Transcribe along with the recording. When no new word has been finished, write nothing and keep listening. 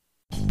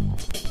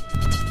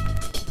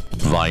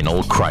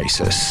Vinyl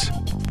Crisis.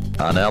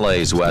 On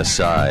LA's West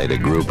Side, a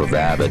group of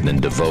avid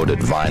and devoted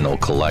vinyl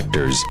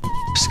collectors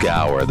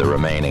scour the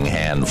remaining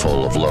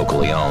handful of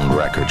locally owned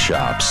record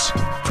shops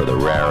for the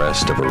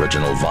rarest of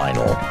original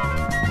vinyl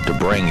to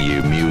bring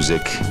you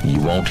music you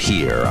won't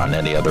hear on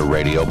any other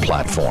radio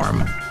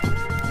platform.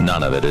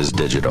 None of it is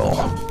digital.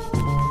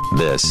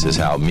 This is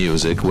how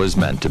music was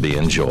meant to be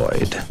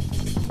enjoyed.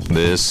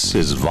 This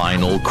is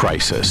Vinyl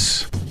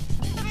Crisis.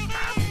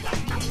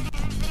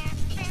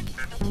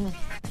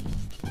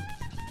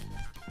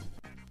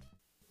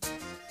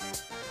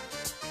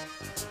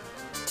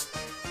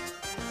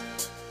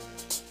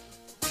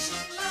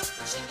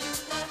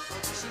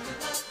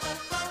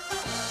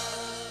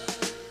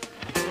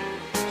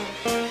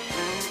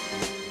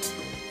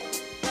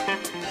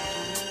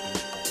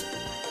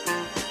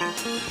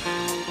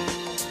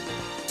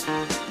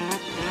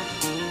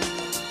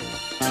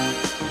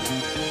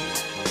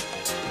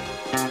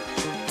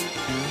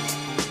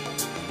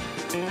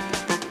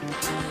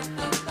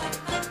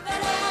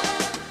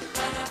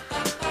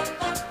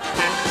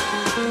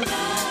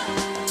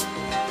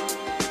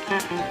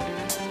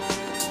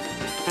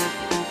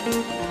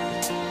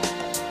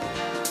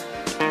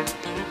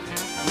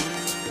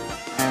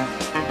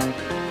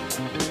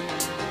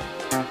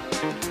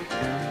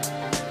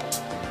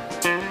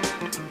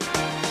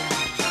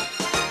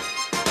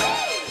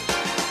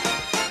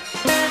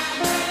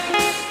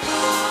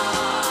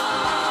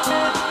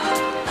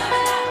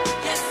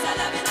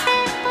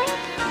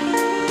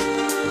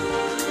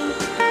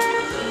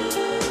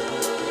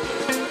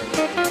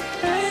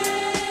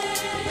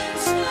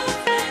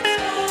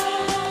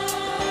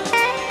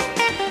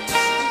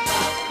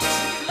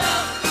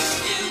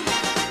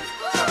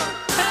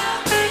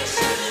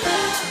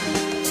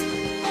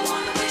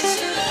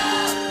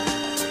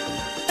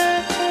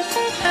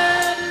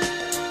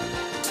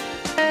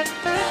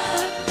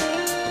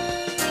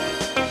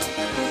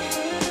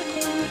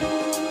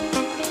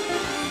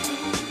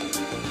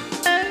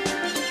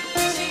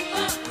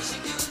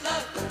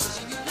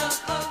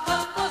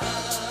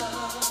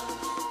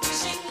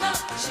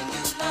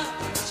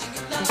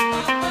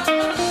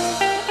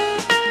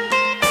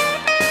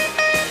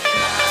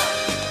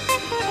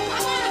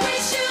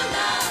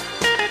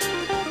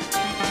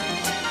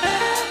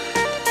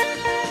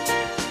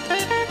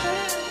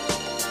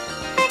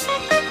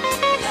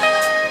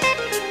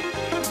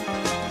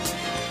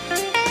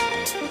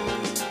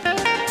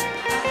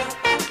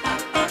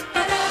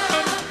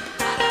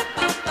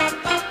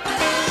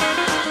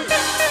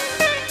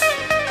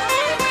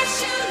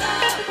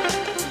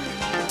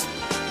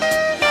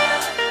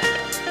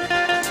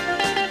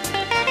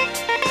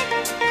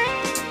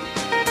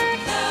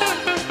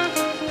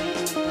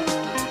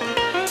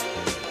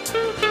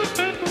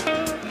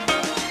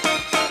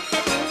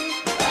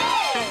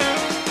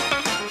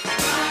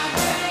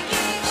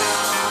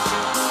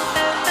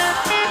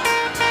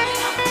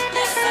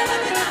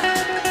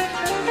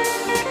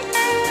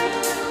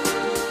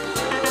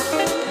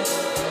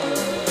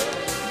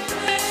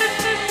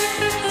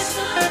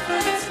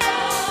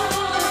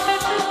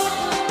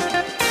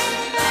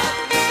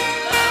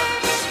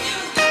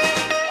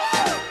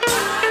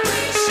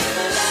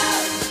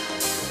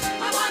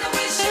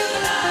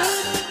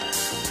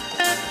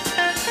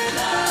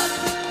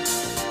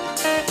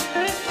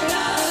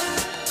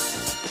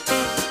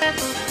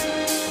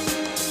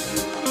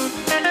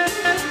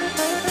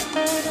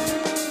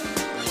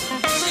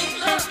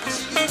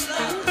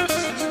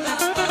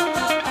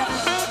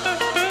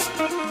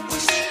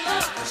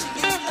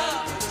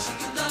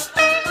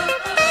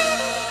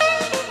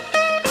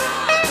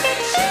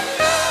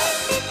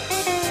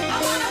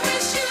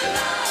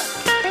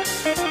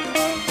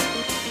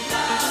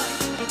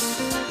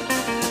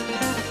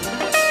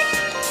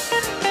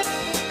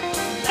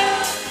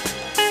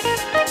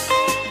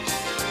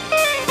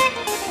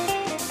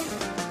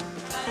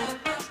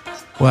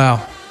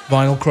 Wow,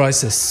 Vinyl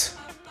Crisis.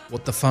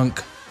 What the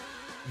funk,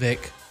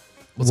 Vic?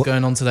 What's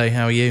going on today?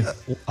 How are you?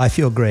 I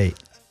feel great.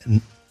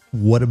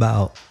 What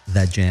about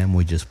that jam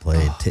we just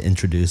played to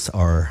introduce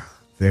our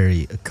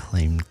very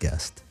acclaimed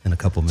guest in a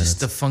couple minutes?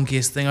 Just the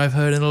funkiest thing I've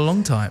heard in a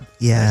long time.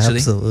 Yeah, actually.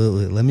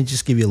 Absolutely. Let me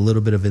just give you a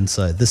little bit of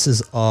insight. This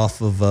is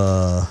off of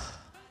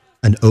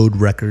an Ode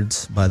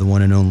Records by the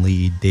one and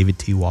only David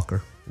T.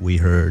 Walker. We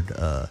heard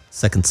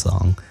second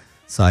song,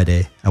 Side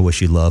A, I Wish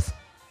You Love.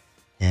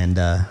 And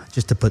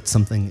just to put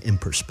something in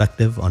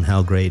perspective on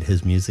how great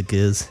his music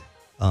is,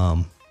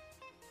 the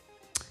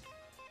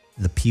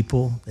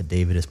people that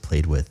David has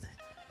played with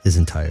his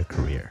entire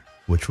career,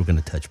 which we're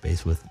going to touch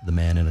base with the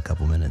man in a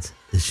couple minutes,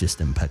 is just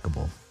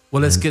impeccable.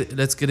 Well, let's get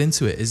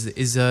into it.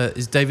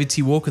 Is David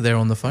T. Walker there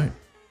on the phone?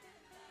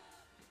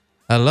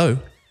 Hello.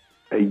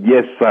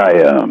 Yes, I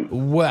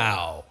am.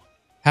 Wow.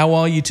 How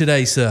are you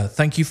today, sir?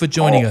 Thank you for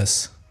joining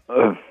us.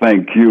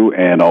 Thank you,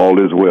 and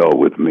all is well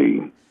with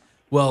me.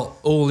 Well,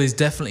 all is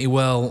definitely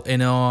well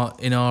in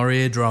our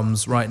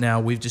eardrums right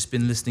now. We've just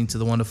been listening to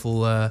the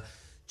wonderful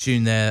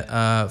tune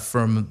there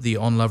from the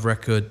On Love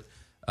record,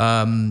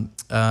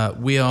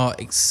 We are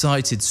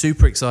excited,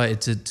 super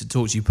excited to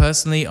talk to you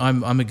personally.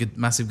 I'm a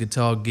massive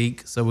guitar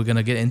geek, so we're going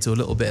to get into a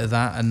little bit of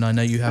that. And I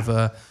know you have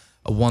a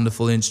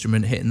wonderful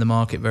instrument hitting the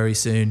market very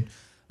soon.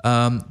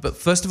 But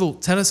first of all,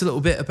 tell us a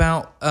little bit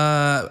about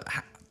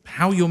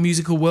how your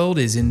musical world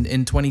is in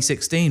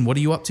 2016. What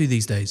are you up to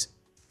these days?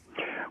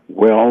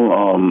 Well,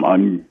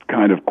 I'm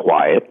kind of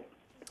quiet,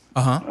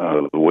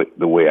 Uh-huh.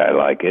 the way I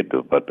like it.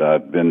 But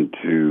I've been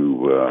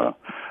to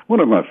one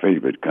of my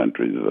favorite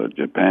countries,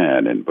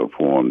 Japan, and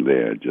performed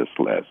there just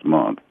last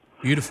month.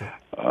 Beautiful.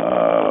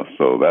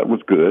 So that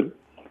was good.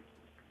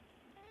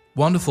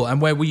 Wonderful.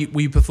 And where were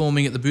you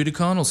performing at the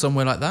Budokan or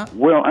somewhere like that?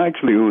 Well,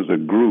 actually, it was a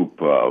group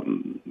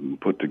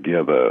put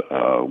together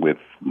with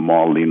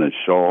Marlena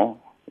Shaw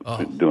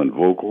doing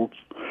vocals,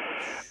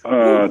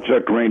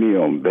 Chuck Rainey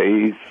on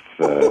bass,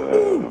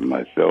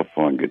 myself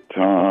on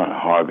guitar,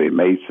 Harvey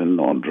Mason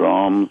on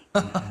drums,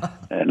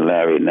 and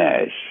Larry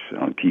Nash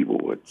on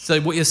keyboard. So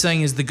what you're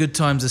saying is the good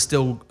times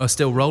are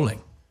still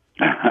rolling.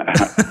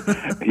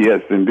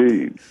 Yes,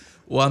 indeed.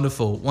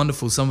 Wonderful,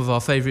 wonderful. Some of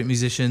our favorite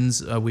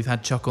musicians. We've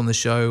had Chuck on the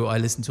show. I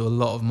listen to a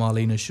lot of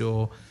Marlena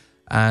Shaw,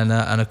 and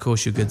of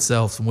course your good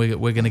self. And we're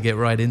going to get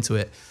right into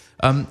it.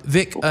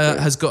 Vic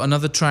has got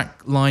another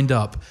track lined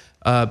up.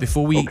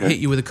 Before we hit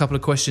you with a couple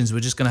of questions, we're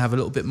just going to have a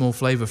little bit more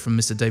flavor from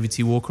Mr. David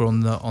T. Walker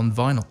on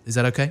vinyl. Is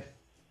that okay?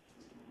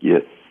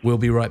 Yes. We'll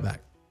be right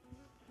back.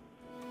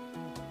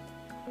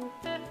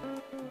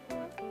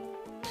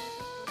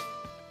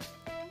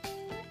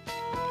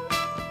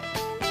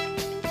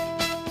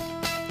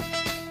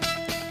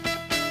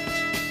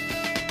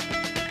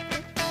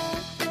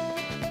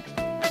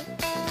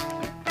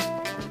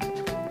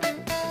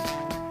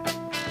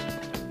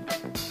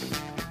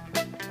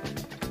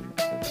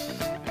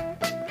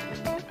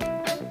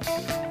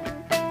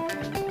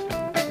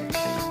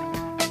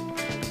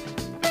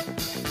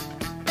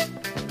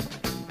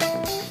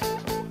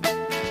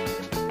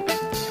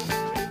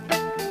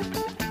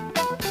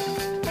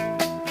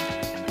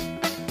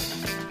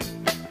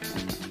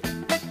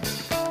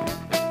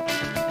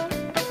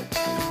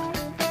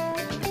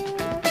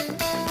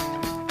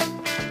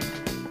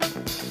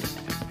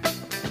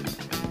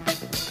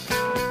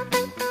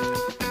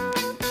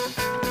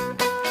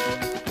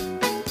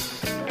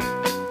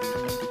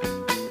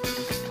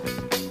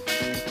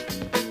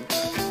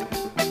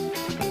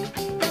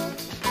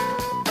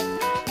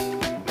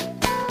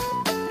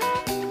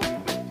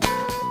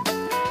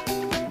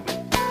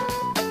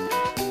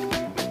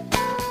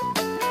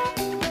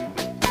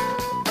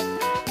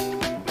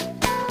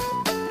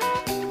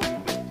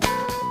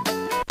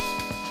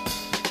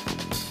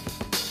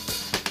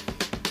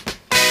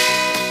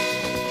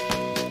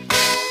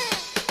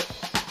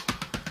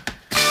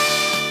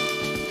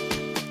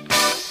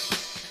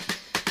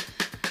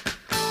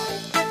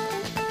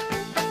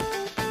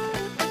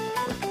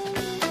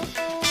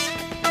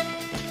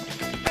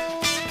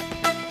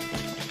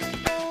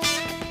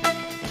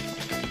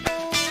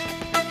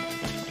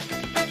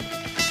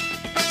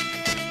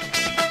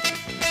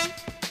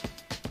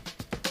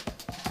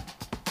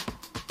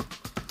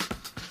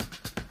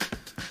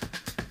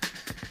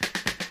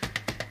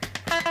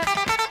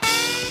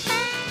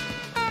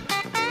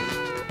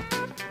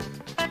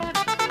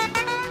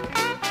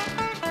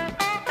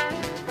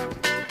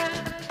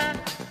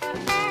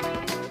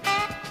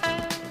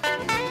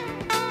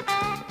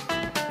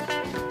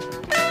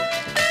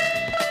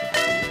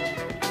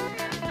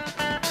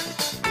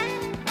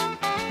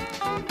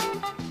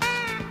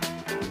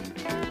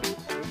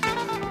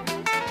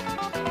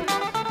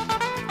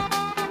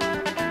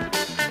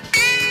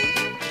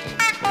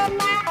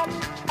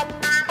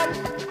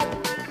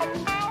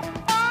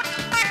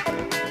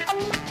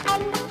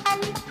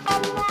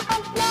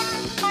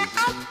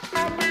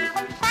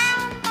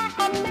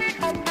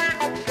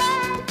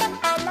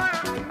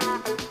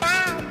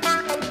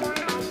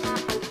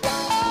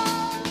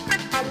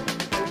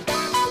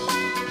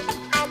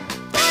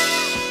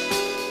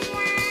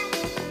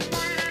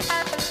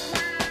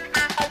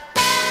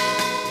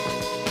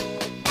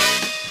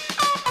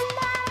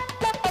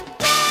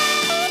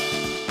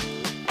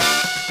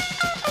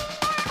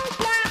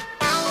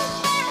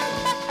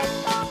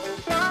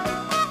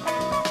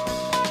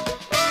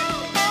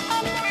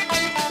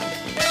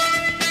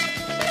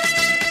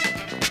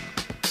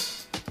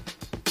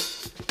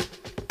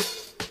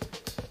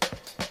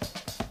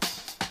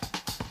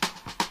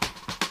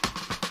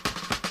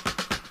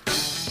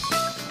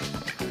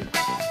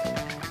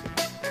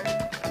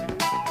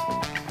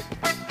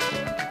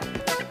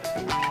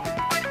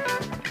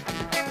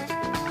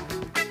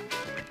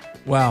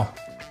 Wow.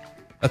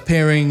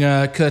 Appearing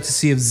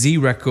courtesy of Z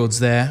Records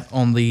there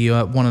on the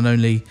one and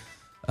only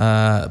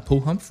Paul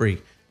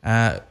Humphrey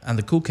and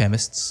the Cool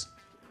Chemists.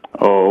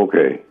 Oh,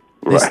 okay.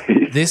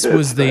 Right. This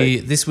was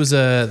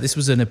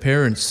an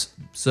appearance,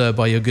 sir,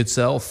 by your good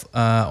self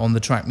on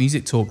the Track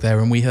Music Talk there,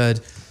 and we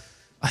heard.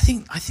 I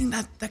think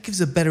that gives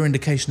a better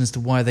indication as to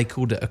why they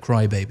called it a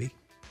crybaby.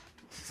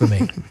 For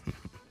me.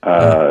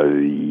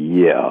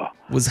 Yeah.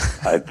 Was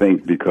I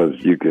think because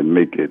you can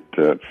make it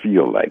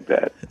feel like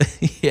that.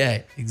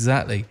 Yeah,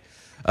 exactly.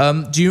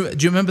 Do you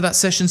remember that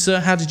session, sir?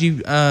 How did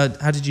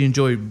you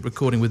enjoy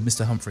recording with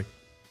Mr. Humphrey?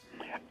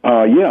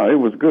 Yeah, it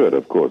was good.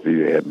 Of course, he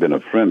had been a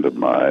friend of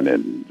mine,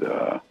 and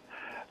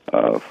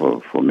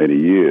for many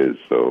years.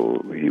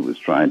 So he was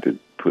trying to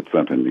put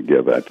something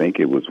together. I think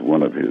it was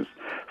one of his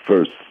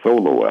first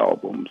solo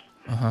albums.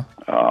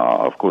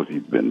 Of course,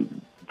 he's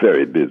been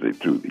very busy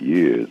through the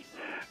years,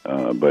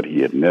 but he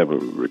had never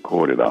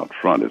recorded out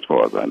front, as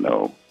far as I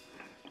know.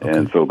 Okay.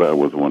 And so that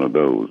was one of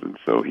those. And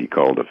so he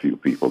called a few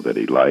people that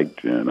he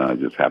liked, and I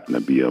just happened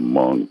to be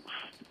amongst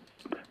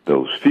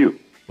those few.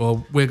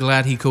 Well, we're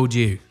glad he called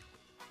you.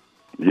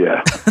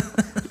 Yeah.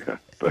 Yeah,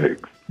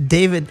 thanks.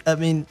 David, I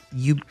mean,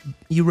 you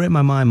read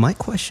my mind. My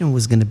question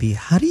was going to be,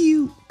 how do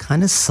you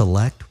kind of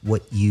select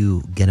what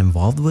you get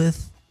involved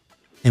with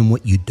and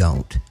what you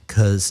don't?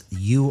 Because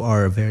you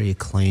are a very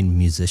acclaimed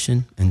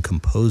musician and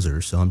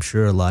composer, so I'm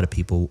sure a lot of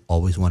people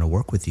always want to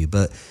work with you.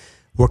 But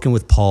working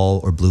with Paul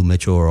or Blue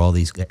Mitchell or all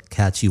these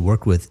cats you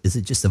work with, is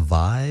it just a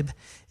vibe?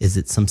 Is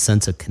it some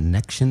sense of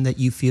connection that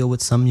you feel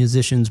with some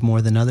musicians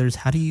more than others?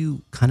 How do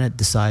you kind of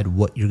decide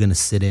what you're going to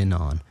sit in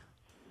on?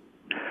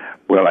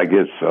 Well, I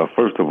guess,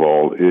 first of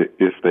all,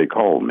 if they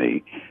call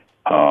me,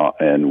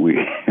 and we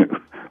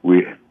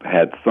we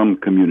had some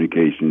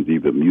communications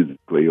either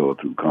musically or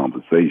through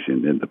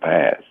conversation in the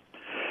past,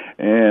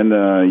 and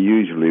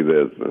usually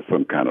there's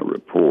some kind of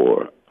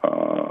rapport,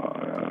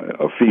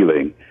 a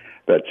feeling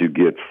that you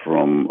get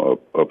from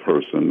a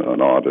person,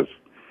 an artist,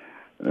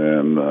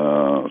 and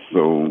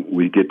so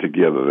we get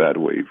together that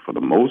way for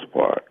the most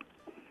part.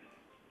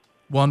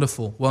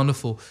 Wonderful,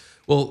 wonderful.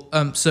 Well,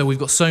 so we've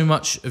got so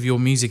much of your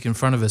music in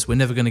front of us. We're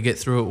never going to get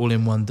through it all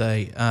in one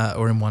day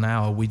or in 1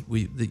 hour.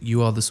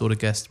 You are the sort of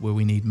guest where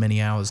we need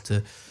many hours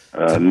to.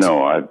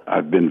 No,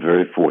 I've been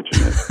very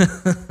fortunate.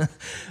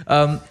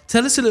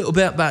 Tell us a little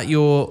bit about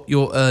your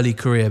early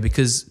career,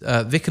 because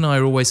Vic and I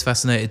are always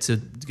fascinated to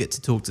get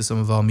to talk to some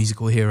of our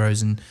musical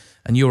heroes, and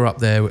you're up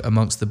there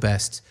amongst the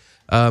best.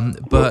 So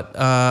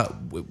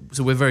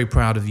we're very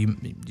proud of you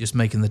just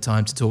making the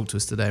time to talk to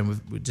us today,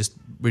 and we're just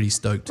really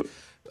stoked.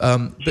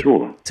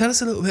 Sure. Tell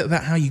us a little bit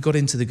about how you got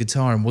into the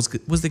guitar, and was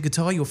the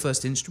guitar your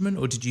first instrument,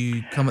 or did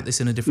you come at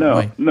this in a different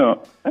way?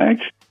 No.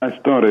 Actually, I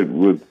started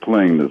with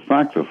playing the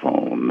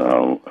saxophone,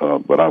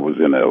 but I was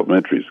in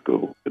elementary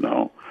school, you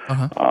know.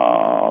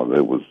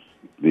 There was,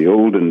 the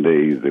olden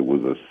days, there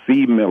was a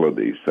C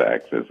melody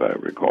sax, as I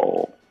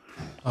recall.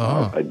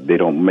 They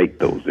don't make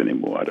those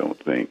anymore, I don't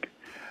think.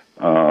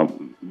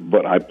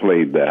 But I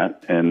played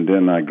that, and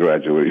then I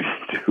graduated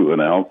to an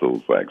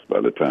alto sax by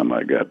the time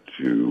I got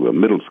to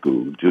middle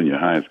school, junior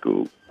high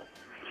school,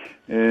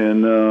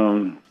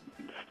 and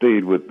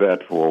stayed with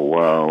that for a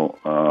while.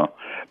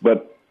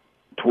 But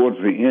towards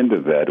the end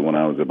of that, when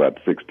I was about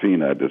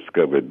 16, I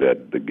discovered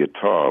that the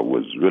guitar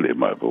was really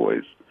my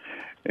voice,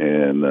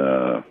 and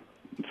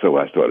so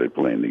I started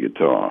playing the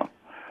guitar.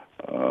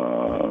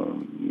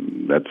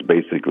 That's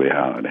basically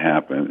how it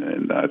happened,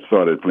 and I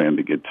started playing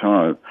the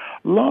guitar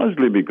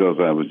largely because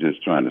I was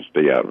just trying to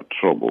stay out of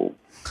trouble.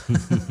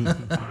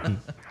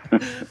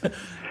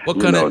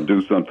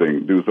 Do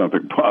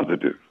something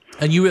positive.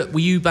 And were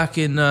you back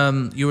in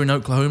you were in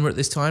Oklahoma at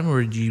this time,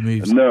 or did you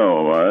move?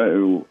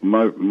 No,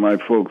 my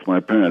folks, my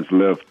parents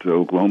left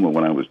Oklahoma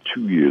when I was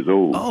 2 years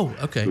old. Oh,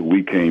 okay. So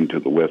we came to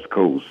the West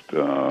Coast,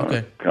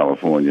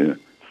 California,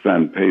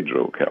 San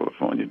Pedro,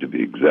 California, to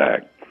be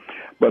exact.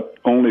 But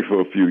only for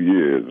a few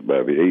years.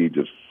 By the age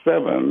of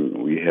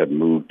 7, we had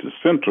moved to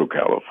Central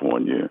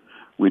California,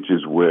 which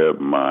is where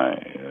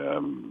my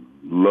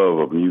love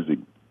of music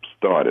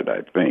started,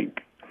 I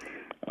think,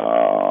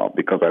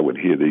 because I would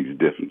hear these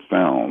different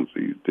sounds,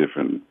 these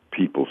different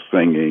people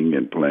singing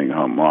and playing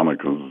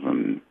harmonicas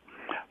and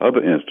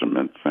other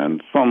instruments,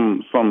 and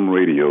some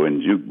radio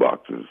and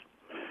jukeboxes.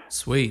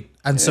 Sweet.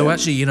 And so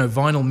actually,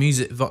 vinyl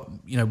music,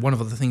 one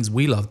of the things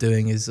we love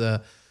doing is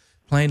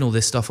playing all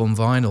this stuff on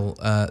vinyl,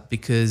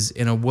 because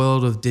in a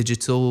world of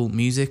digital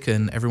music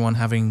and everyone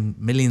having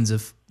millions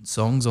of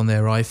songs on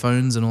their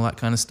iPhones and all that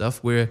kind of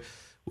stuff,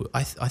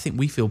 I think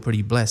we feel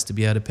pretty blessed to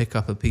be able to pick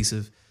up a piece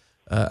of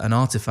an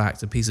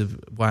artifact, a piece of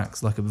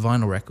wax like a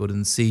vinyl record,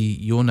 and see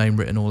your name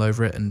written all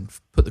over it, and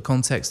put the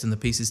context and the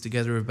pieces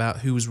together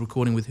about who was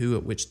recording with who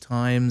at which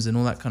times and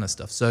all that kind of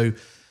stuff. So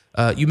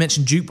you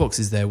mentioned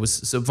jukeboxes there.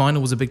 So vinyl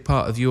was a big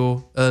part of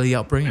your early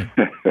upbringing?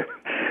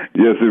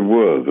 Yes, it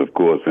was, of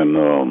course,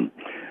 and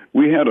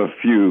we had a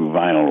few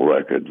vinyl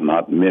records,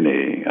 not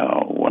many,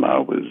 when I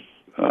was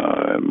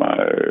in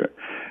my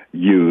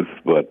youth,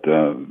 but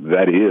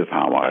that is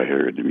how I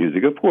heard the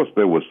music. Of course,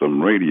 there was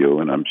some radio,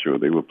 and I'm sure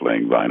they were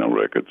playing vinyl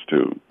records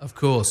too. Of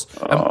course.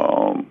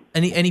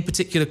 Any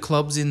particular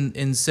clubs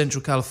in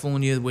Central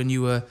California when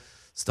you were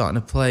starting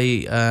to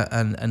play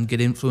and get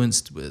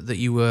influenced that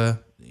you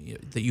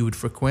would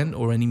frequent,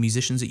 or any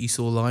musicians that you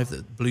saw live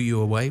that blew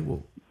you away?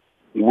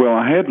 Well,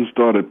 I hadn't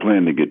started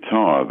playing the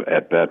guitar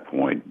at that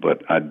point,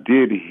 but I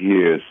did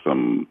hear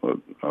some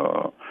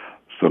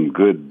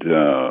good,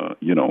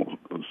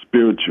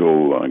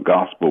 spiritual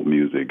gospel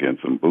music and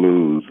some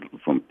blues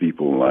from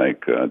people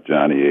like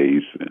Johnny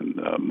Ace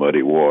and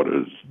Muddy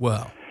Waters.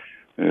 Wow.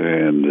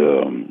 and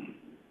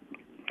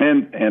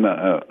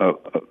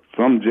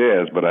some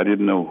jazz, but I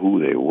didn't know who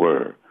they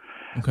were.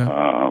 Okay.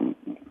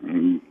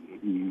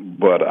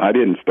 But I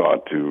didn't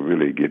start to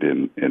really get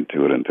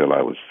into it until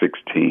I was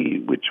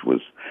 16, which was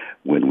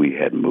when we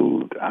had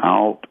moved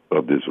out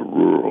of this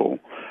rural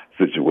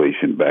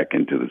situation back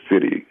into the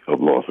city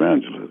of Los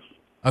Angeles.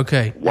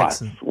 Okay.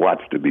 Watts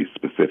to be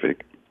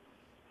specific.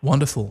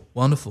 Wonderful.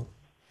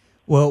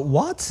 Well,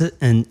 Watts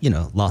and,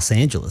 Los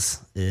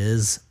Angeles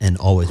is and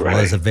always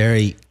was a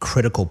very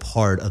critical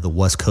part of the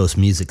West Coast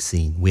music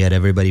scene. We had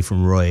everybody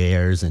from Roy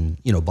Ayers and,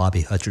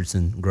 Bobby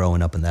Hutcherson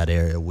growing up in that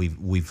area.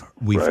 We've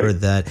heard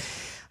that.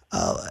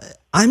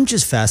 I'm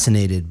just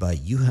fascinated by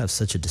you have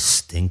such a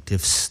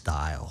distinctive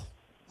style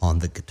on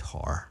the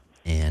guitar.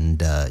 And,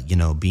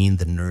 being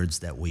the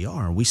nerds that we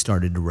are, we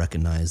started to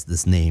recognize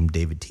this name,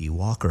 David T.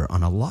 Walker,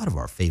 on a lot of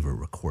our favorite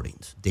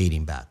recordings,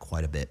 dating back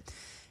quite a bit.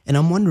 And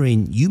I'm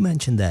wondering, you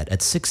mentioned that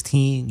at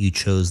 16 you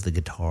chose the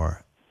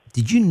guitar.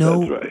 Did you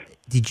know? That's right.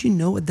 Did you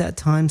know at that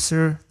time,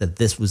 sir, that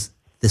this was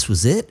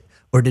it,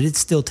 or did it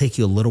still take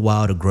you a little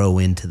while to grow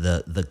into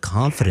the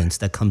confidence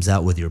that comes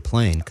out with your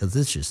playing? Because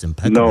it's just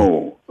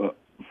impeccable. No,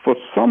 for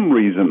some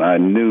reason I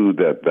knew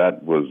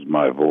that was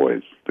my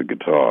voice, the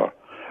guitar,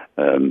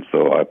 and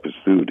so I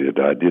pursued it.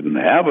 I didn't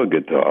have a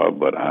guitar,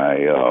 but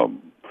I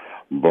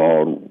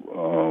borrowed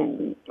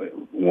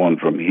one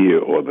from here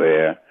or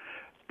there,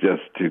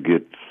 just to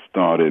get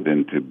started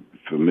and to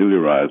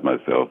familiarize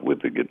myself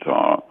with the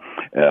guitar,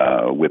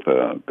 with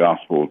a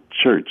gospel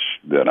church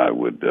that I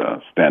would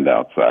stand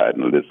outside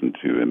and listen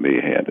to, and they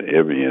had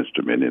every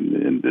instrument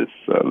in this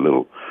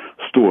little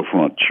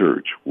storefront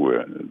church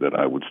that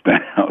I would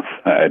stand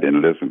outside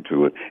and listen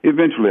to it.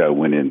 Eventually I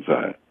went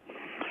inside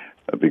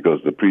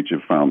because the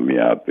preacher found me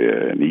out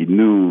there, and he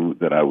knew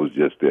that I was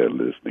just there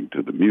listening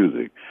to the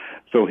music.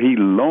 So he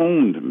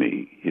loaned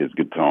me his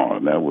guitar,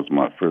 and that was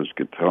my first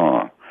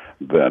guitar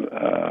that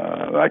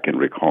I can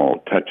recall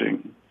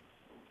touching.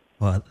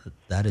 Well,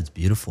 that is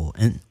beautiful.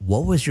 And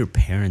what was your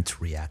parents'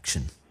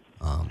 reaction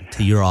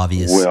to your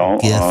obvious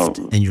gift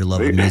and your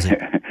love of music?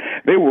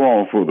 They were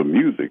all for the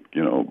music,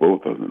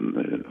 both of them.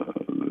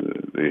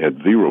 They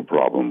had zero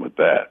problem with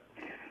that.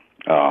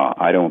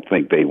 I don't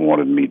think they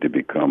wanted me to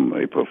become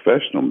a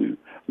professional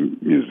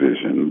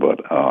musician,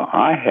 but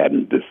I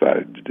hadn't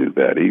decided to do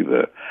that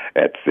either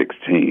at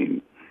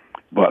 16.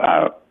 But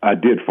I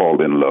did fall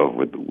in love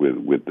with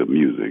the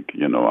music.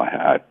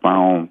 I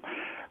found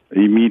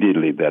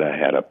immediately that I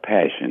had a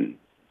passion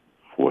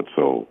for it,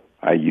 so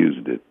I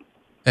used it.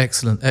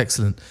 Excellent.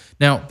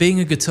 Now,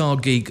 being a guitar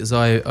geek, as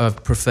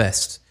I've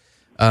professed,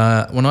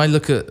 when I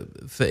look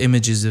for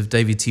images of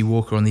David T.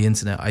 Walker on the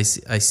internet, I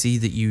see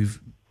that you've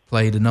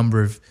played a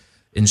number of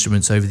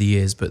instruments over the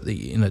years. But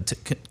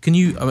can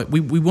you?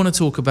 We want to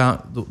talk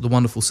about the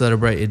wonderful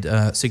celebrated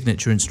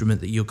signature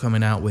instrument that you're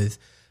coming out with.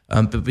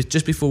 But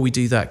just before we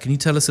do that, can you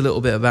tell us a little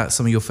bit about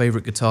some of your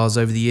favorite guitars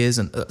over the years?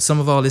 And some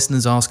of our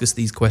listeners ask us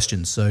these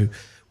questions, so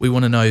we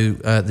want to know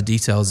the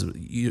details.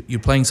 You're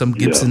playing some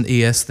Gibson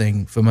ES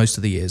thing for most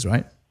of the years,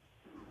 right?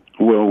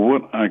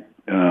 Well,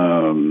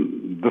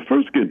 the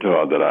first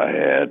guitar that I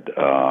had,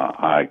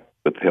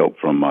 with help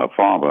from my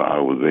father,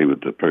 I was able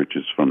to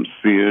purchase from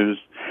Sears.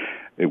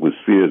 It was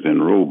Sears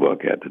in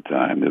Roebuck at the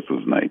time. This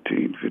was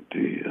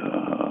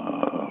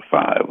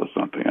 1955 or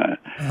something. And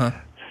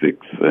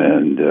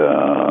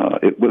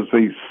it was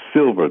a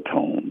silver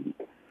tone.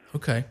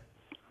 Okay.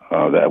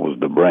 That was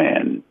the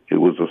brand.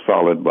 It was a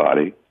solid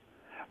body.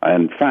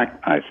 In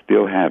fact, I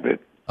still have it.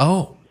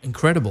 Oh,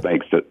 incredible!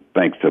 Thanks to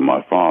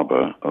my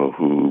father,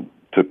 who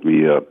took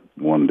me up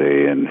one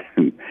day and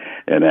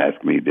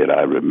asked me, did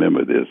I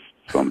remember this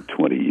some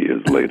 20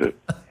 years later?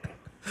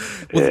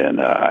 And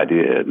I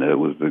did. And it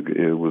was a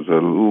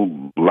little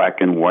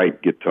black and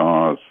white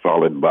guitar,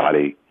 solid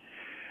body,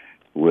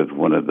 with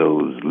one of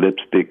those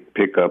lipstick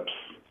pickups.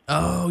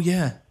 Oh,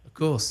 yeah, of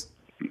course.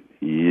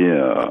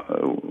 Yeah.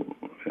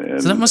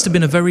 So that must have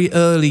been a very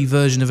early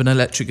version of an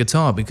electric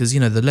guitar, because,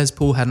 the Les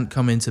Paul hadn't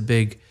come into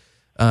big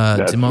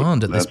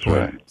demand at this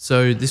point. Right.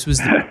 So this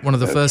was one of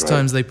the first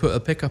times they put a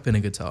pickup in a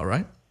guitar,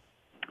 right?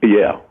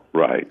 Yeah,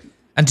 right.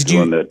 And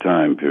during that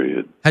time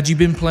period. Had you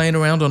been playing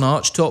around on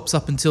arch tops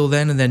up until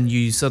then, and then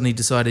you suddenly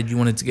decided you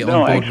wanted to get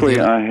on board with it?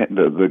 No, actually,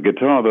 the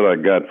guitar that I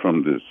got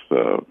from this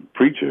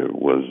preacher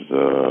was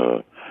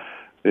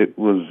it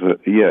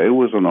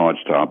was an arch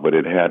top, but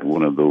it had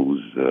one of those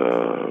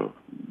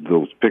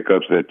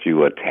pickups that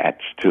you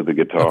attach to the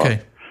guitar.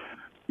 Okay.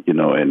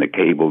 And the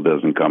cable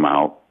doesn't come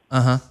out.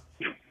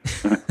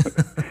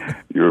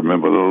 You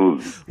remember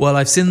those? Well,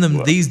 I've seen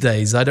them these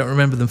days. I don't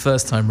remember them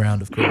first time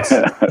round, of course.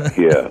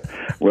 Yeah.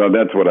 Well,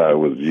 that's what I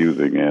was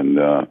using. And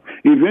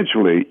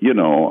eventually,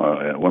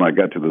 when I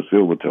got to the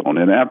Silvertone,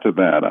 and after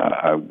that,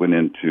 I went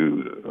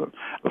into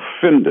a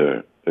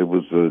Fender. It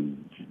was a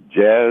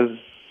Jazz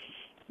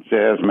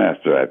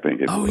Master, I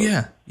think it was. Oh,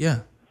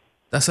 yeah.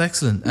 That's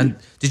excellent. And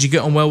did you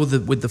get on well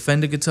with the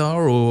Fender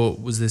guitar, or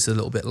was this a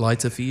little bit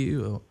lighter for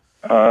you? Or?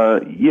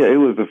 Yeah, it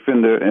was a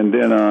Fender, and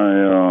then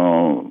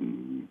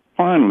I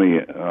finally,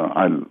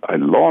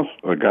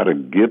 I got a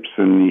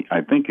Gibson.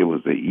 I think it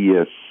was the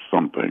ES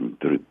something,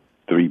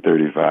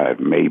 335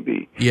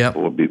 maybe. Yeah.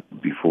 Or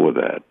before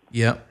that.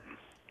 Yeah.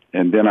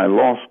 And then I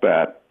lost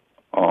that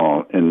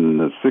in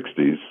the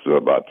 60s, so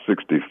about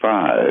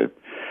 65.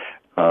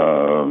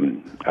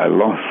 I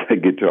lost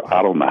that guitar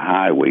out on the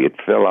highway. It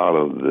fell out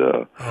of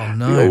the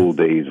old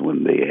days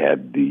when they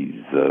had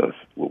these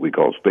what we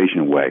call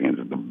station wagons.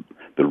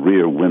 The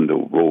rear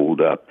window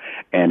rolled up,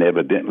 and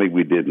evidently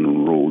we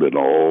didn't roll it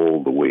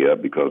all the way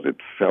up because it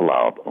fell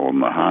out on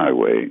the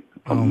highway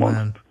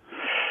Man.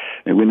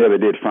 and we never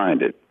did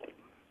find it.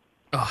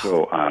 Oh.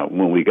 So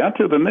when we got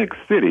to the next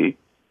city,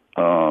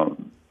 I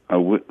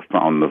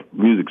found the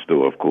music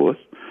store, of course,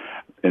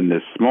 in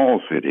this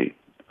small city.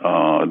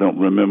 I don't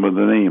remember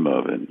the name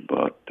of it,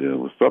 but it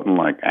was something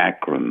like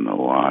Akron,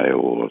 Ohio,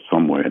 or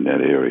somewhere in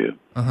that area.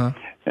 Uh-huh.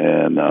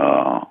 And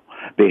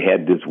they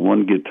had this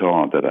one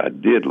guitar that I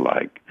did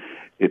like.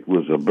 It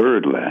was a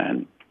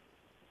Birdland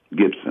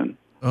Gibson.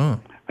 Oh.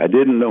 I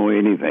didn't know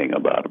anything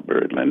about a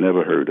Birdland,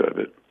 never heard of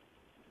it.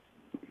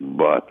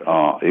 But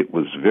it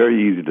was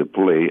very easy to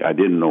play. I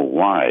didn't know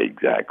why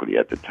exactly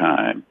at the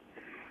time.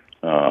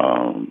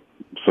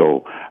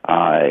 So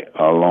I,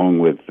 along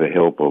with the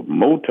help of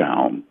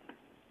Motown,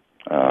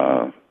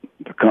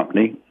 the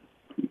company,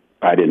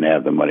 I didn't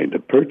have the money to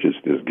purchase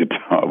this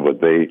guitar, but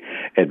they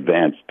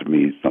advanced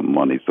me some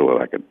money so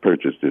I could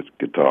purchase this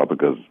guitar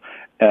because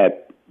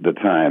at the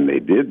time they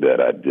did that,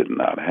 I did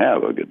not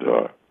have a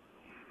guitar.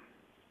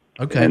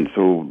 Okay. And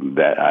so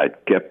that I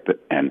kept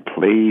and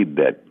played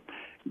that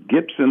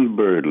Gibson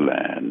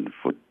Birdland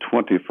for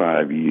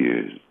 25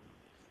 years.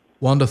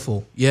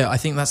 Wonderful. Yeah, I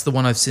think that's the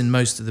one I've seen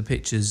most of the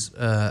pictures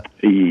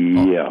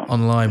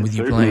online with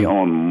you Certainly playing.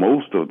 on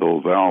most of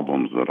those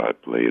albums that I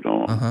played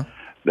on,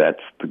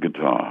 that's the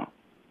guitar.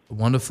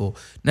 Wonderful.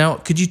 Now,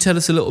 could you tell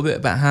us a little bit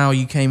about how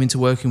you came into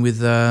working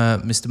with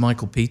Mr.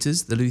 Michael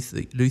Peters, the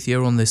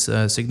luthier, on this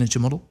signature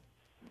model?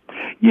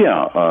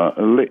 Yeah,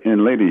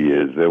 in later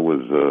years, there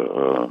was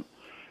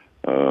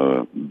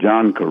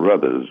John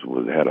Carruthers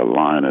had a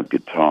line of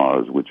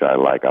guitars, which I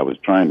like. I was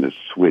trying to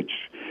switch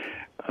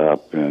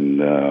up and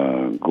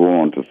go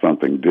on to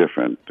something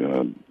different,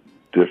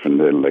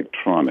 different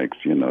electronics.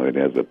 You know, it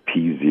has a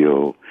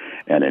Pizio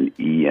and an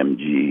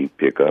EMG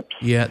pickups.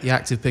 Yeah, the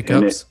active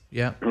pickups.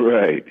 Yeah.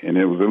 Right, and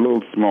it was a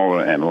little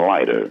smaller and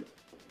lighter.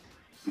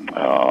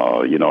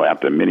 You know,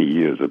 after many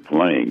years of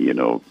playing, you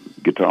know,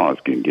 guitars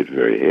can get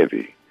very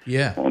heavy.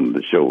 Yeah. On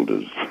the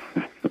shoulders.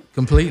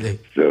 Completely.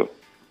 So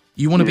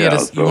you want to be able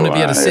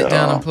to sit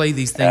down and play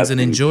these things and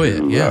enjoy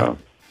it. Yeah.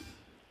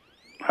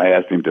 I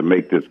asked him to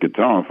make this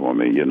guitar for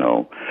me, you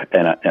know,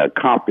 and a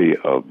copy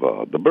of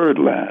the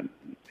Birdland,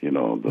 you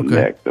know, the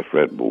neck, the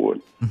fretboard.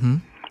 Mm-hmm.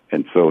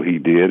 And so he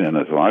did, and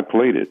so I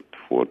played it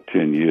for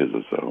 10 years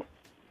or so.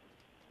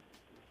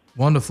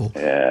 Wonderful.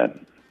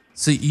 And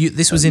so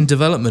this was in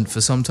development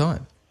for some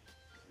time?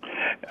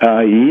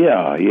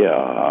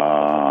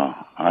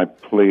 I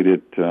played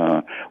it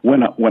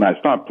when I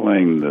stopped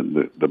playing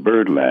the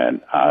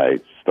Birdland. I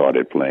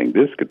started playing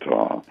this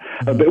guitar.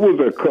 There was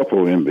a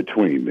couple in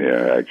between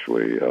there,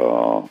 actually.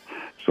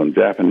 Some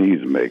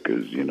Japanese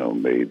makers, you know,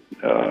 made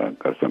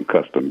some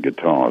custom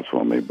guitars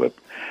for me, but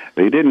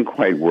they didn't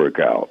quite work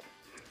out.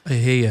 I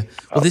hear you.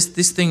 Well,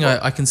 this thing,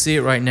 I can see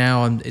it right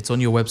now, and it's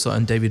on your website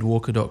on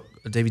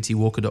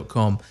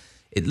davidtwalker.com.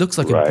 It looks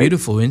like a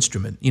beautiful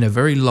instrument. You know,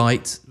 very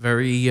light,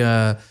 very.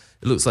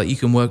 It looks like you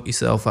can work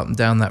yourself up and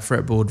down that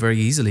fretboard very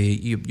easily.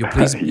 You're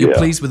pleased. You're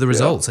pleased with the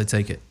results, I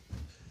take it.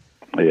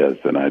 Yes,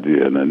 and I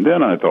did. And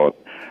then I thought,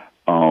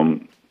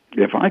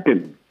 if I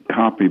could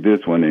copy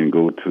this one and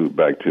go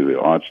back to the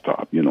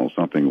archtop, you know,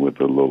 something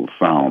with a little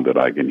sound that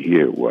I can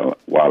hear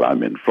while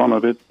I'm in front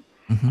of it.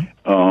 Mm-hmm.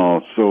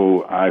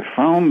 So I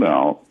found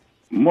out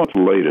much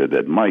later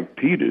that Mike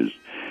Peters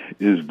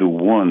is the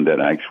one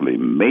that actually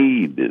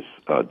made this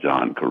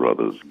John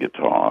Carruthers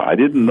guitar. I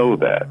didn't know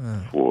that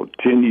for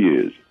 10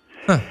 years.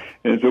 Huh.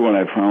 And so when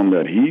I found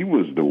that he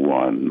was the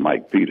one,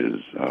 Mike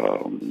Peters,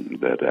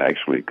 that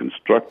actually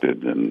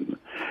constructed and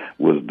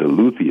was the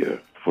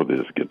luthier for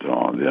this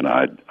guitar, then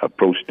I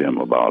approached him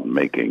about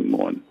making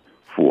one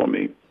for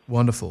me.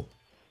 Wonderful.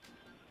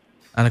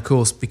 And of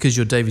course, because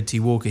you're David T.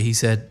 Walker, he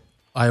said,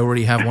 I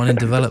already have one in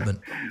development.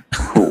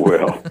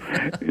 Well,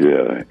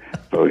 yeah.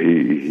 So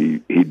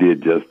he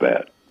did just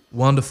that.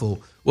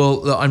 Wonderful.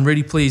 Well, look, I'm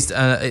really pleased.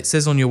 It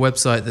says on your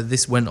website that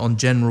this went on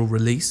general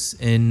release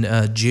in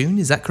June.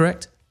 Is that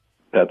correct?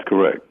 That's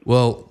correct.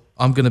 Well,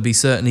 I'm going to be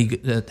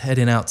certainly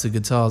heading out to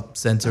Guitar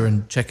Center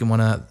and checking one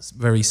out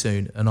very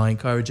soon. And I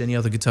encourage any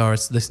other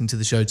guitarists listening to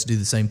the show to do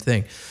the same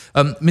thing.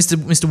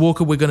 Mr.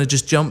 Walker, we're going to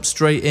just jump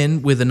straight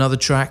in with another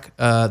track.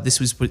 This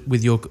was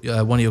with your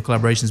one of your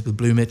collaborations with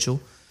Blue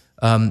Mitchell.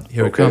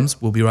 Here it comes.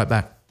 We'll be right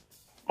back.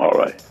 All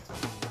right.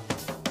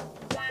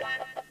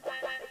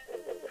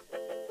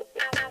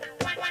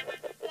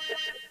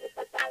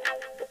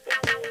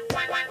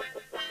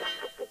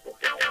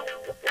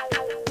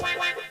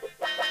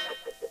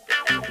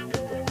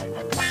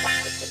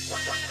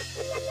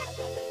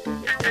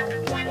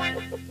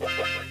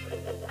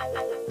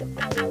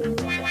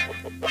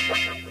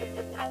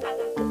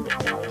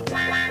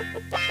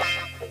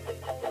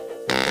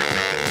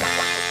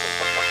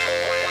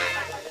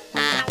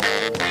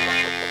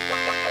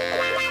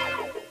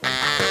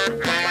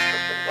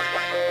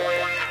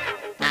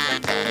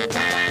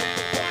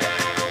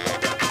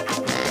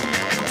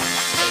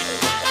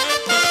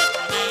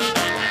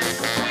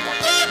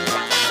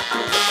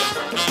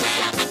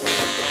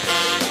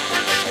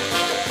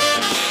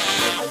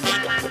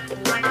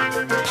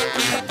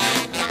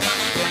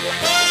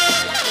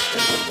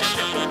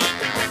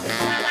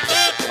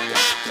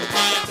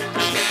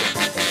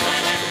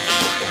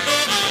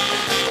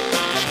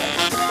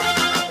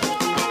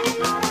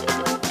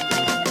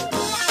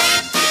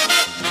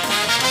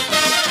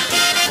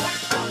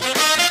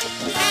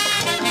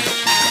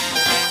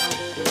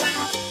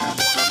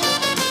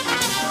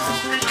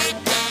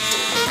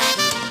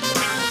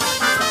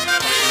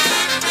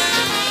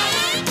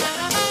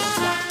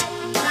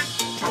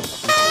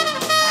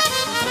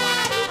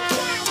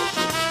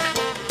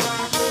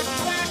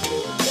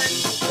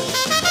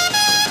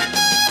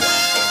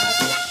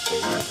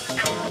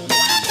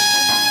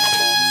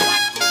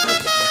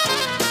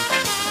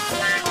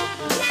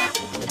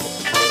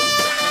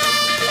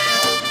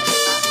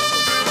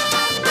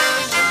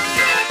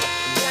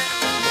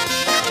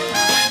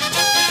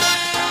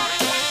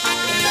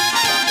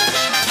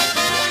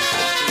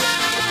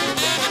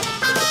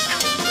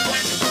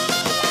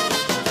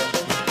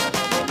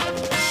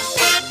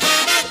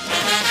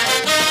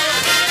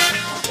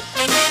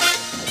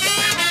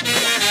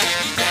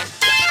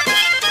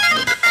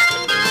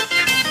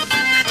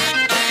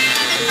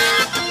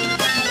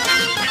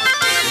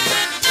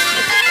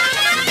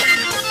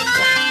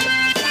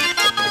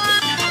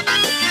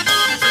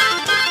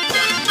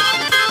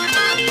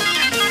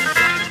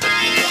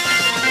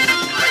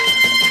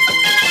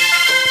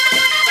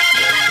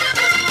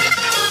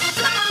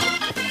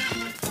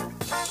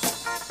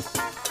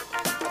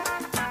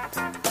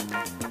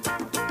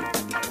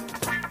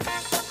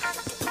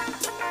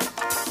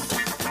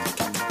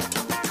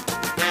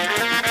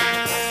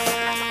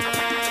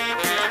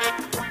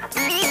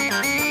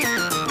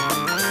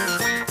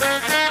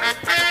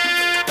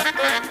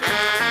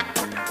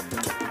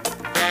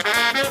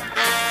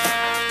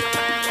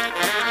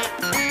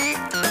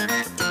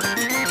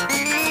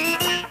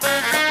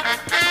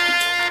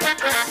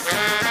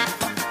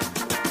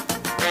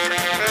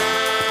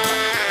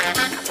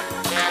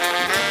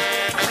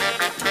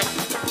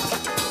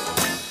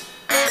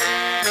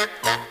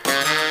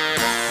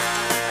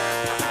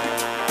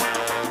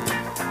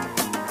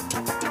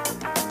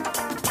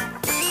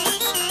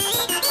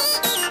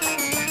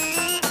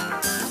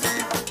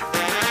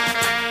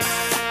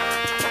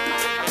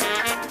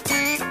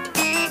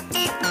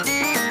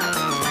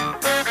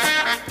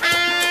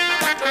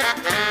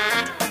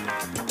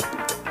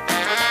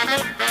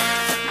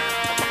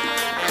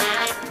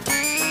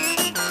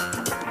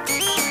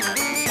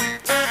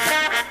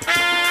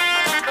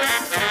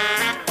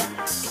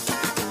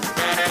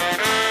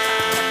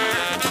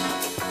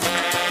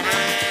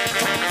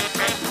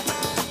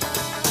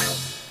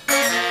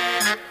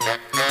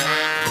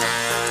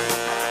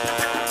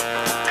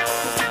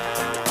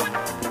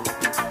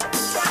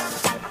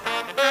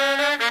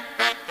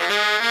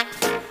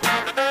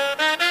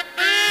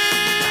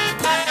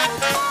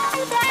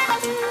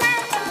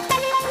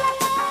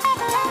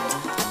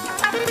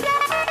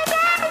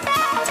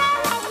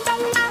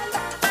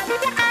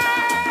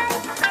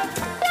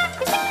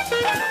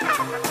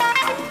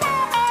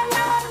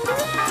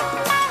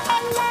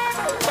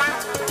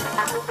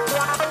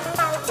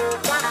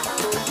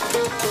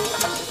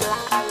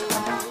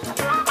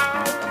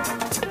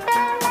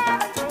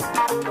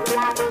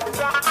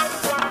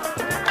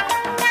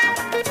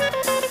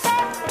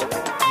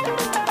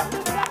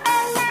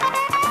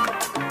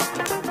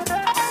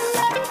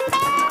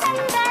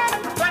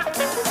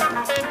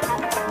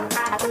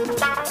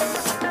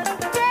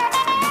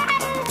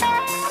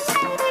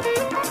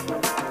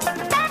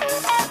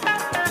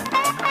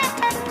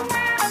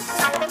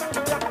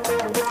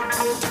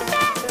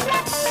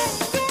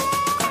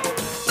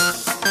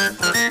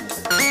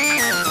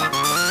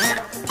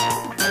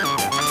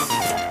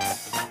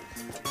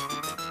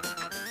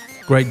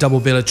 Great double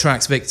bill of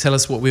tracks. Vic, tell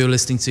us what we were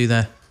listening to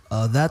there.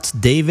 That's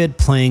David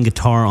playing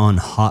guitar on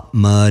Hot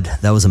Mud.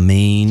 That was a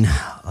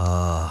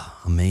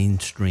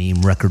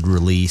mainstream record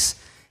release,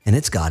 and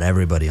it's got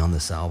everybody on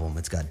this album.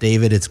 It's got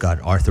David, it's got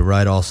Arthur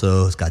Wright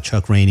also, it's got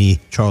Chuck Rainey,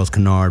 Charles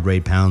Kennard,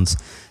 Ray Pounds,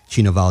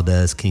 Chino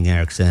Valdez, King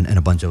Erickson, and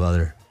a bunch of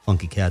other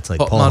funky cats like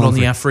Hot Paul Mud Humphrey.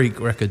 on the Afrique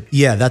record.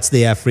 Yeah, that's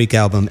the Afrique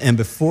album. And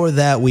before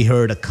that, we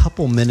heard a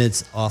couple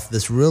minutes off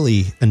this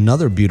really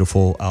another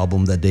beautiful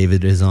album that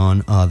David is on,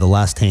 The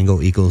Last Tango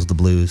Equals the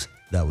Blues.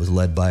 That was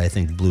led by, I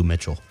think, Blue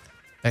Mitchell.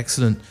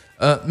 Excellent.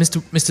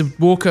 Mr.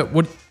 Walker,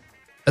 what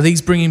are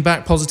these bringing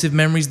back positive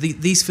memories?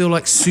 These feel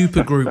like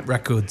supergroup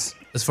records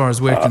as far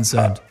as we're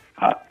concerned.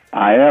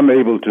 I am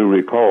able to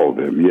recall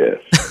them, yes.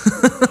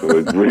 So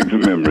it brings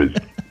memories.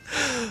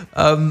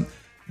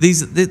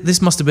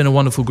 This must have been a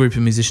wonderful group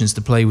of musicians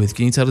to play with.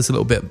 Can you tell us a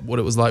little bit what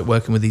it was like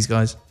working with these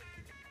guys?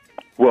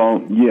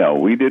 Well, yeah,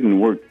 we didn't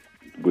work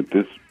with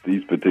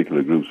these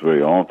particular groups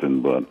very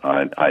often, but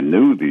I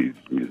knew these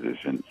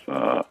musicians.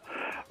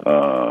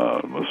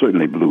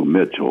 Certainly Blue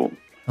Mitchell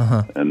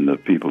and the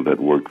people that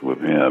worked with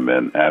him,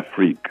 and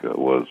Afrique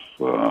was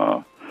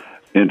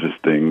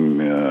interesting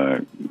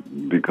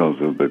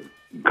because of the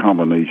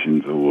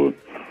combinations of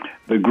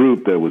the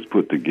group that was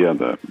put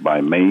together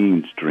by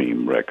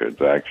Mainstream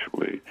Records.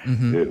 Actually,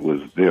 it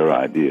was their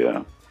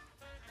idea.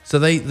 So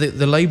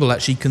the label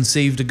actually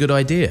conceived a good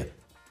idea.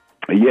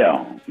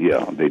 Yeah,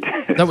 they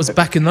did. That was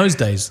back in those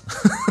days.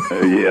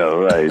 Yeah,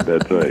 right.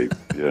 That's right.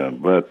 Yeah,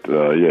 but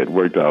it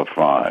worked out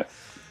fine.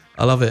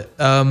 I love it.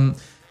 And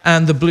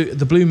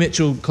the Blue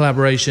Mitchell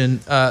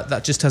collaboration,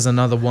 that just has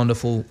another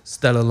wonderful,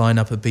 stellar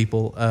lineup of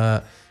people.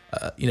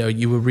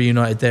 You were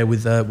reunited there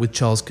with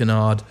Charles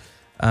Kennard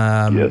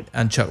Yes.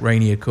 and Chuck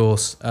Rainey, of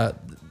course. That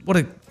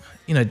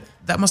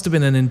must have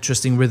been an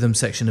interesting rhythm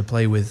section to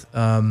play with.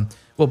 Well,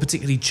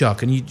 particularly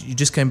Chuck, and you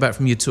just came back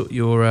from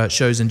your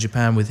shows in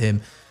Japan with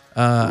him.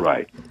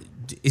 Right.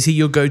 Is he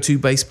your go-to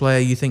bass player,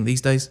 you think,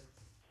 these days?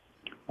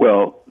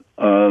 Well,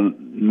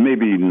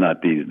 maybe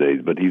not these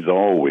days, but he's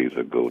always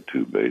a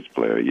go-to bass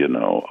player.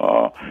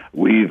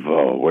 We've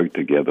worked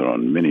together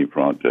on many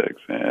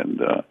projects,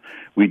 and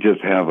we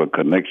just have a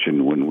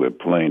connection when we're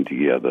playing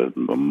together.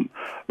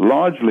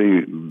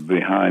 Largely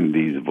behind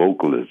these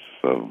vocalists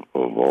of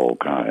all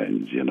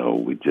kinds,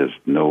 we just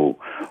know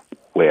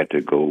where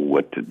to go,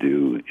 what to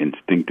do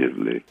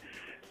instinctively,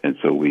 and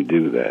so we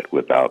do that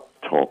without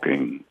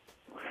talking,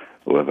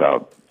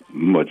 without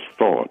much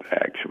thought,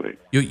 actually.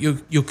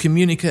 You're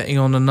communicating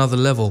on another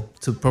level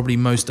to probably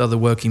most other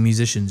working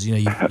musicians.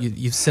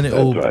 You've seen it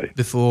all right.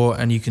 before,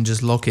 and you can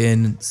just lock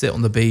in, sit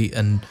on the beat,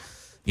 and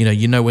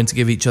you know when to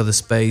give each other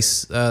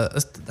space.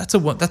 That's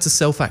a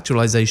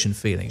self-actualization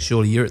feeling.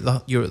 Surely you're at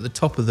the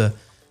top of the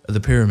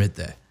pyramid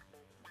there.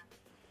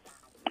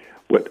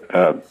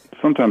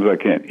 Sometimes I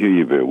can't hear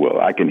you very well.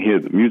 I can hear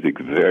the music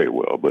very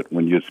well, but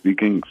when you're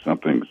speaking,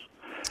 something's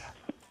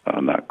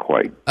not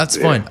quite. That's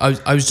there. fine.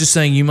 I was just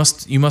saying you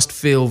must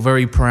feel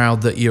very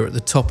proud that you're at the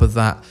top of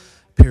that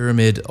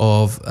pyramid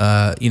of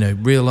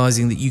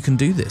realizing that you can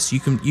do this. You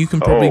can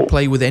probably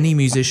play with any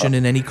musician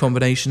in any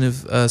combination of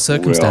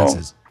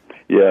circumstances. Well,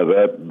 yeah,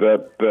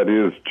 that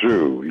is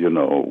true.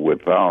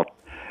 Without,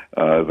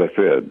 as I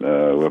said,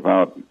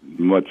 without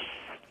much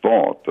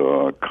thought,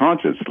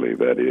 consciously,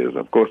 that is.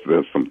 Of course,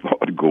 there's some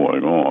thought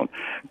going on.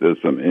 There's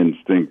some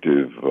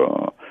instinctive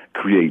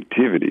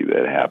creativity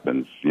that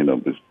happens,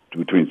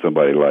 between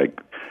somebody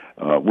like,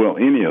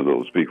 any of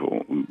those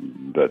people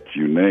that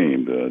you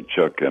named,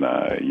 Chuck and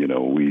I.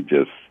 We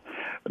just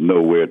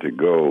know where to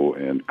go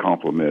and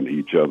complement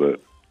each other,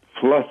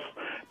 plus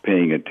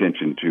paying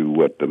attention to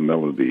what the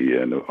melody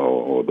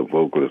or the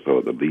vocalist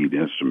or the lead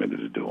instrument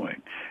is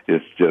doing.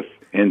 It's just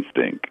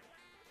instinct.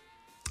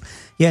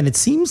 Yeah, and it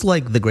seems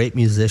like the great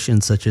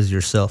musicians such as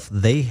yourself,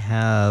 they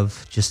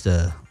have just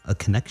a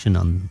connection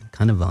on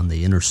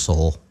the inner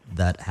soul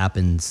that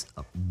happens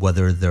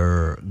whether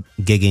they're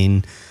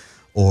gigging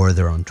or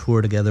they're on tour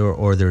together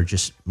or they're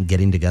just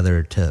getting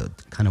together to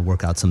kind of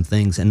work out some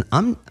things. And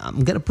I'm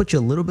going to put you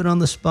a little bit on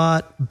the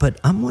spot, but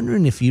I'm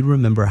wondering if you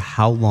remember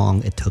how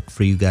long it took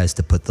for you guys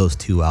to put those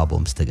two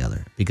albums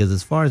together. Because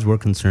as far as we're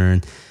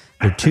concerned,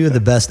 they're two of the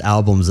best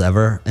albums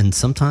ever, and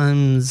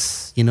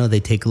sometimes, they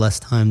take less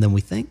time than we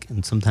think,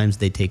 and sometimes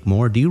they take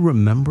more. Do you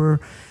remember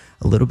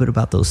a little bit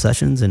about those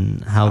sessions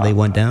and how they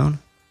went down?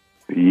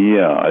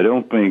 Yeah, I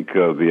don't think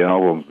the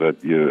albums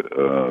that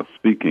you're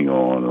speaking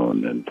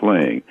on and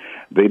playing,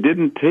 they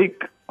didn't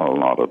take a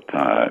lot of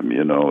time.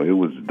 It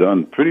was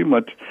done pretty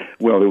much,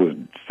 it was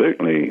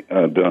certainly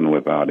done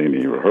without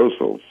any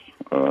rehearsals.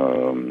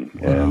 Wow.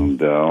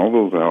 And all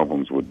those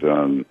albums were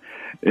done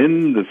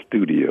in the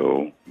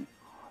studio,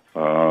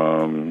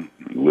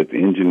 with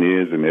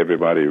engineers and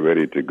everybody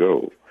ready to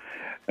go.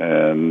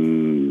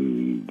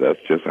 And that's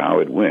just how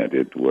it went.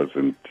 It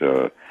wasn't,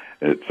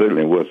 it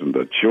certainly wasn't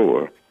a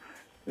chore.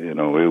 It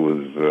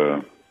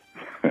was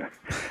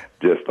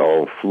just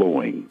all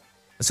flowing.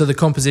 So the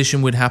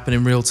composition would happen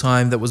in real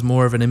time. That was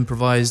more of an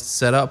improvised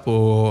setup,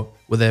 or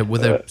were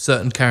there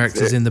certain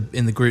characters in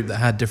the group that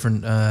had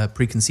different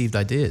preconceived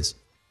ideas?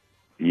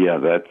 Yeah,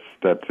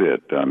 that's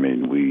it. I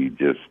mean, we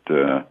just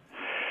played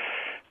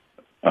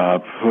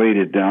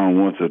it down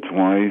once or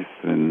twice,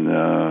 and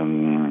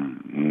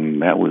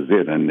that was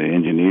it. And the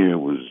engineer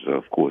was,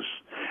 of course,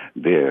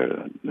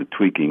 there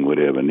tweaking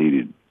whatever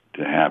needed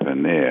to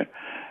happen there.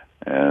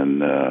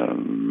 And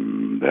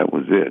that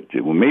was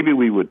it. Well, maybe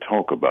we would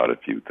talk about a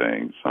few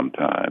things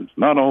sometimes,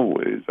 not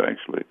always,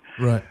 actually.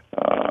 Right.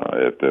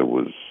 If there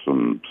was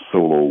some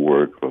solo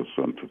work or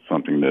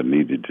something that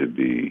needed to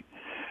be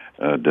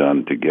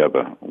done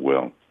together,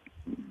 well,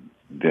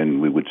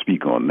 then we would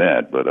speak on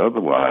that. But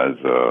otherwise,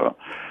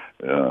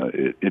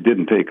 it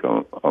didn't take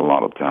a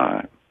lot of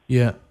time.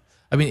 Yeah.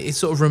 I mean, it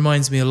sort of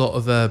reminds me a lot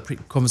of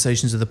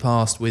conversations of the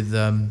past with...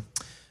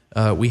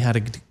 we had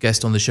a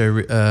guest on the show,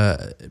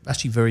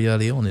 actually very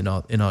early on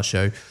in our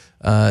show,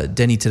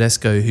 Denny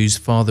Tedesco, whose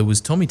father was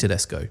Tommy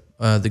Tedesco,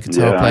 the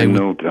guitar player. I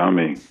know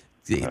Tommy.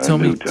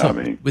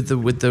 Tommy with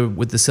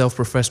the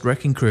self-professed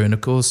Wrecking Crew, and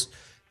of course,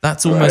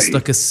 that's almost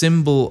like a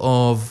symbol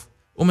of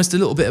almost a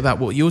little bit about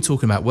what you're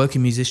talking about,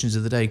 working musicians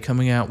of the day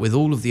coming out with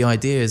all of the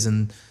ideas,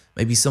 and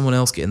maybe someone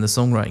else getting the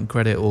songwriting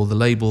credit or the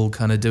label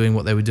kind of doing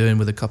what they were doing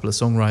with a couple of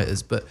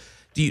songwriters. But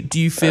do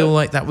you feel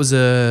like that was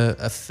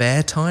a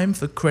fair time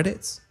for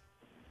credits?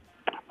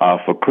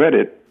 For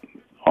credit,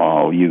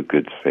 you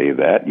could say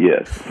that,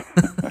 yes.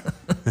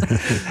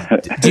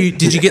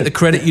 Did you get the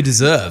credit you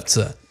deserved,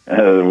 sir?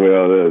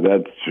 Well,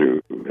 that's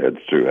true.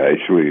 That's true.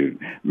 Actually,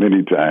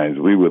 many times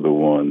we were the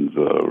ones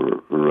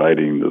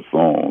writing the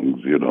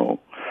songs, you know,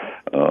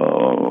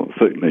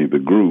 certainly the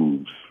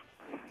grooves.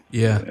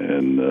 Yeah.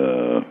 And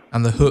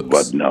the hooks.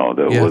 But no,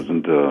 there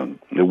wasn't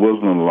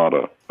a lot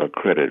of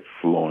credit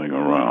flowing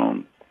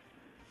around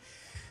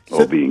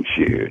or being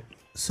shared.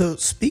 So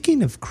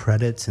speaking of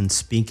credits and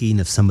speaking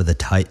of some of the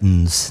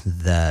titans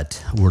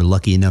that were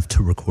lucky enough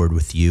to record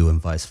with you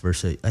and vice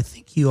versa, I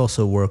think you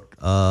also worked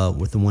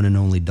with the one and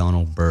only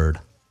Donald Byrd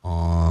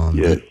on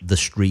the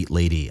Street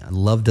Lady. I'd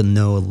love to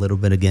know a little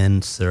bit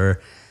again, sir,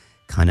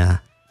 kind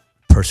of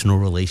personal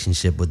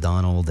relationship with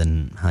Donald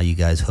and how you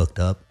guys hooked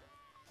up.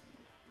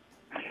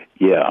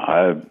 Yeah,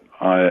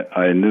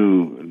 I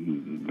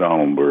knew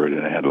Donald Byrd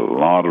and had a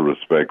lot of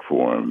respect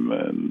for him,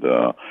 and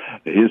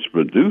his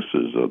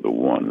producers are the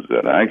ones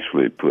that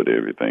actually put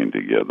everything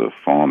together,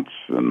 Fonts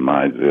and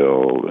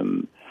Mizell,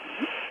 and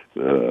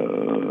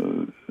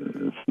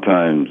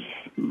sometimes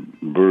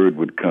Byrd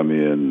would come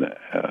in,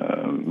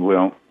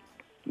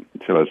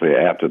 shall I say,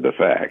 after the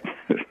fact.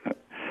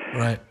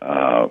 Right.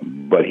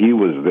 But he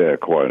was there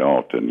quite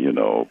often, you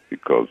know,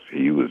 because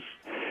he was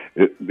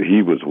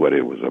what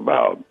it was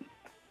about.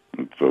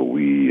 And so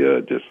we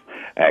just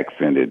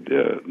accented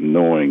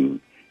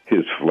knowing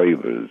his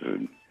flavors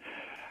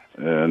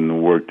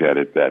and worked at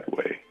it that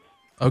way.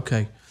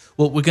 Okay.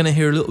 Well, we're going to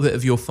hear a little bit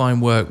of your fine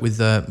work with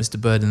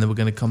Mr. Byrd, and then we're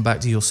going to come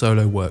back to your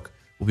solo work.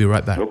 We'll be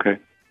right back. Okay.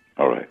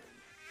 All right.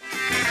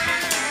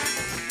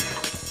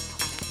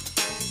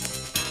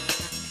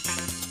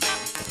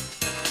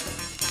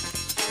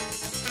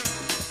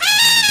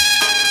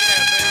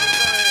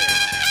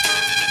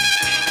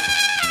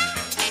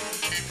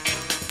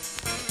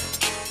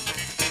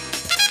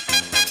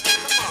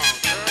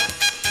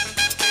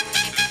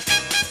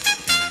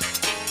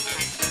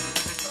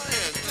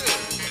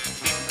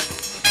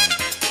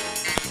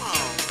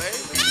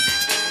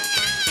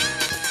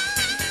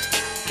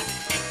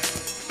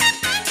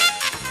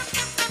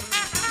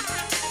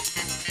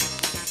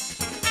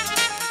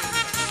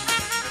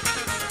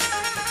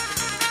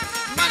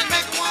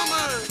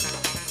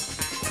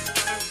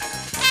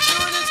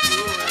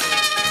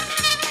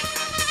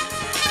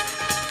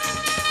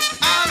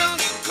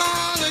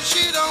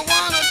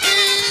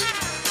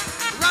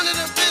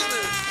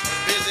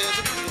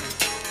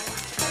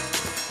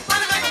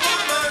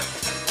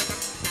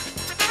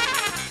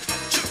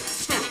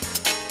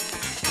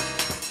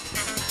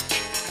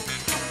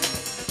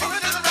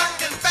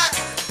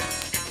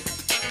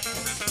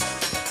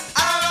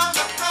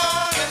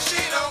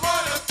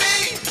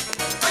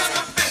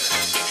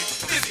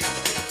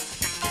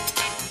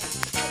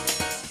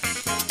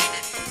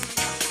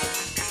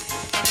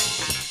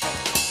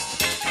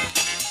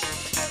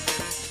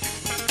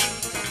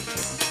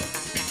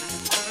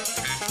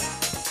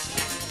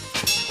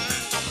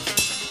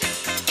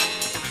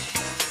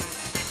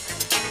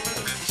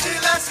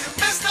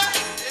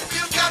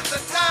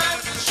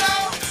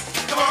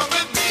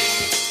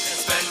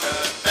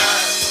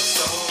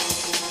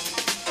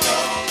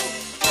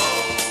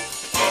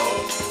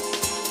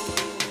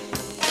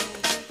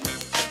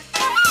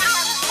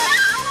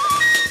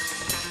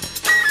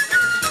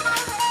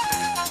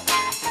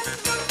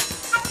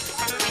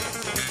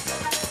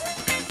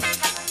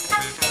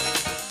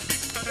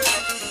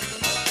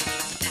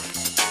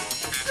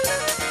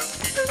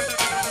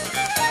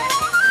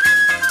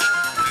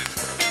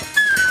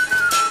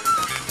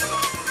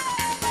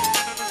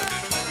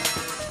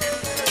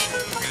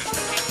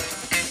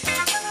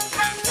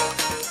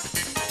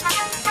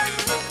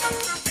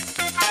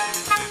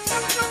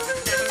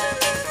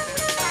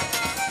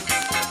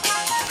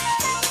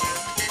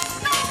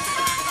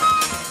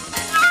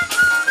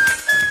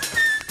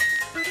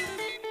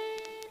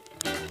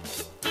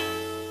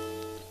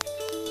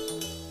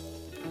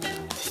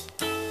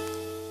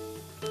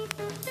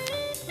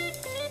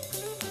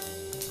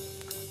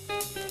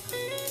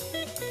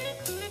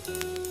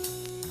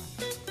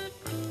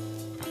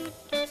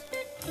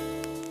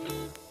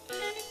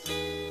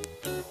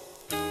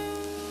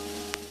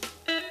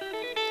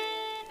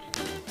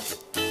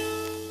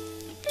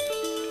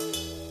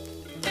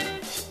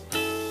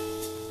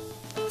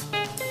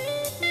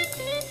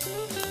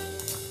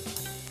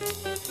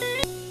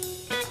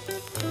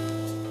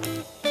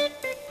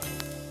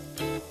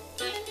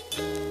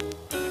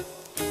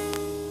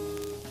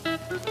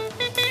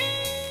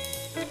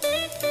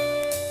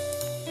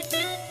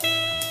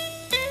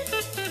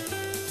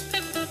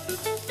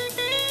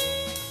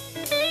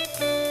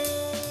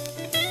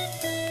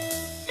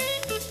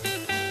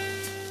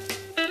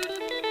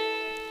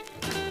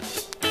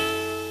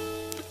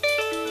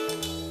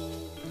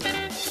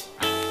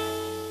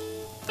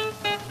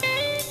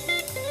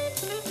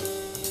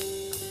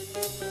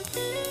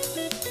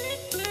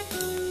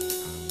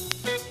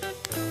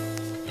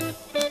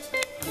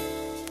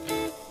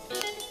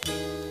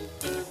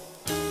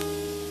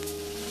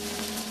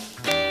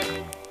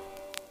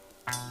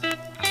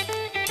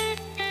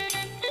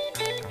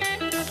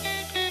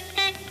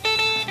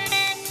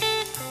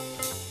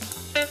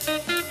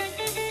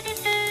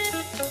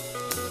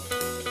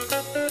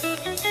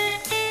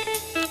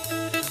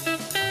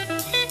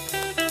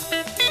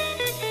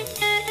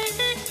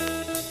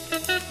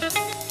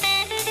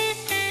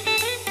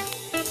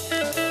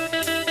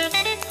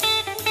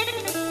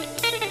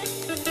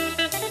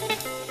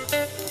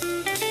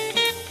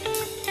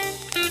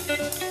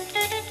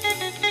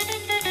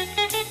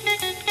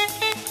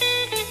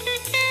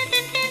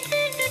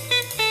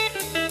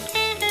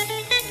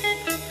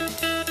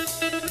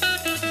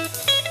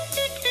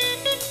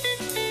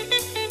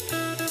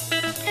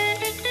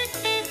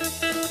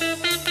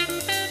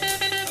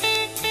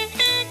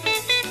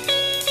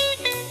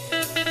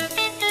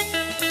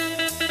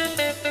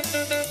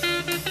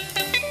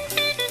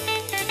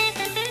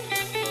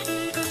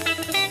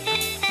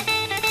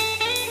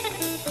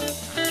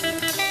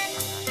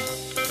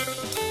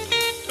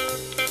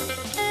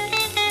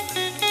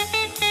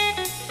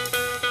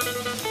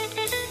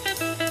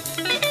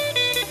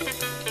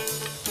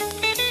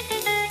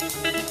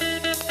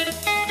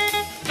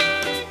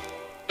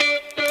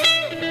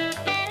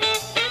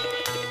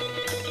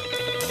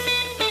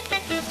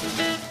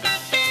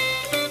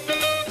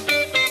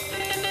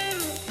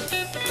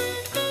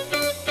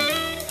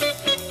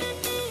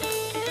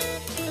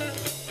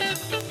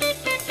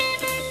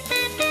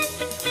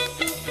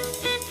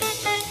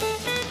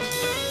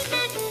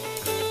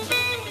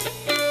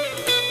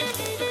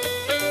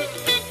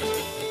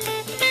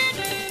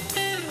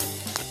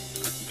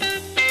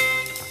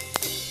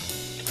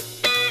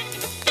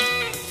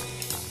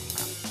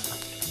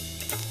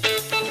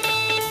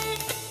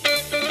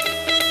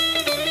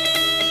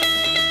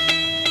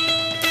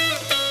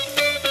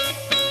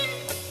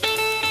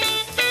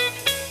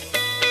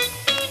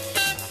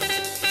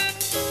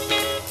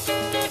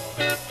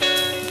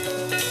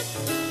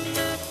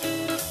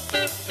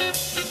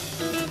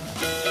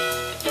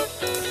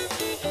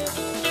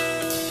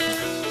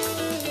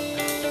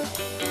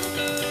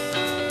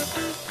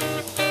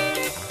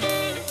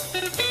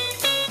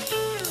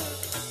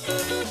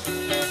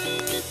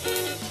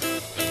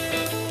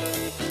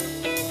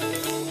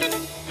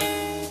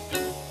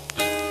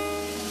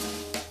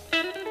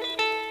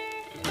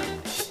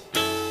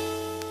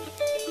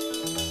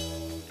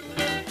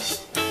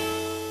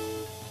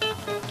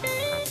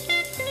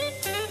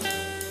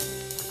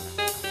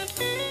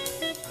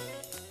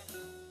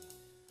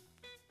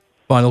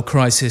 Final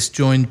Crisis,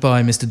 joined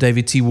by Mr.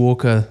 David T.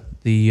 Walker,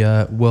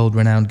 the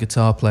world-renowned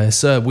guitar player.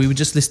 Sir, we were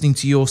just listening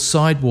to your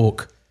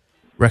Sidewalk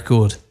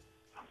record.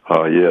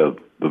 Oh, yeah,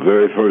 the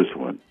very first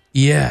one.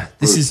 Yeah,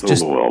 this is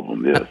just solo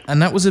album, yes.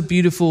 And that was a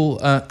beautiful,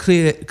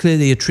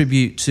 clearly a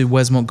tribute to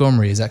Wes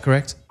Montgomery. Is that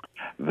correct?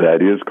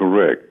 That is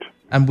correct.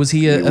 And was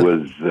he It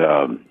was.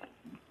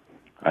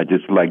 I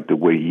just liked the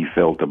way he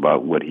felt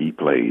about what he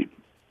played.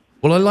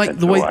 Well, I like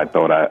the So way. I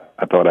thought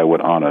I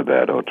would honor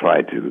that, or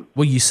try to.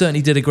 Well, you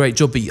certainly did a great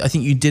job, but I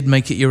think you did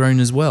make it your own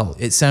as well.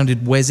 It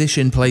sounded Wes-ish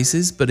in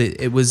places, but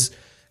it was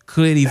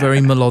clearly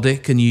very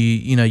melodic, and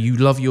you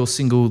love your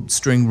single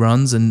string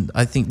runs, and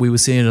I think we were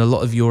seeing a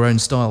lot of your own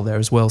style there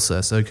as well,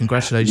 sir. So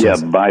congratulations. Yeah,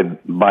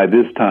 by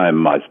this time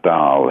my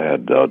style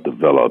had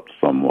developed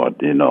somewhat,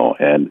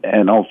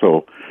 and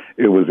also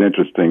it was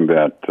interesting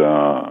that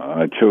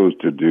I chose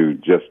to do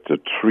just a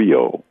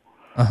trio.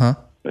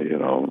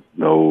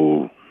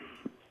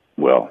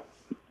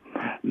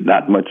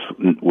 Not much.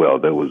 Well,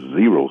 there was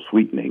zero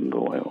sweetening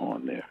going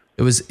on there.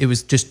 It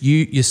was just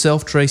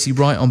yourself, Tracy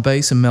Wright on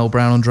bass, and Mel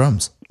Brown on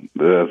drums.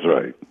 That's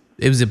right.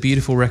 It was a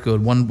beautiful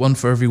record, one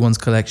for everyone's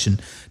collection.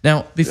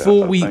 Now,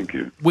 before thank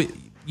you.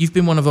 You've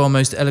been one of our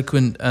most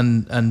eloquent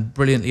and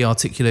brilliantly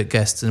articulate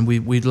guests, and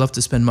we'd love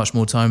to spend much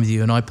more time with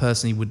you. And I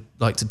personally would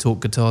like to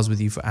talk guitars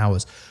with you for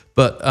hours.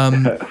 But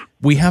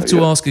we have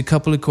to ask a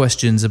couple of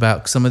questions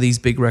about some of these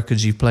big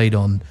records you've played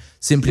on,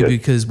 simply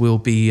because we'll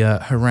be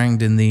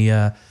harangued in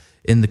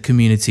the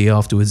community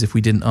afterwards if we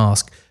didn't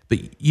ask. But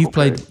you've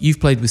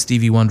played with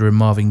Stevie Wonder and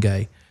Marvin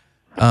Gaye.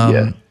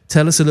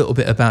 Tell us a little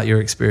bit about your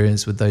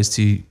experience with those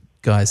two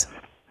guys.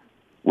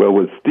 Well,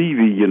 with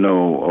Stevie,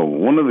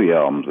 one of the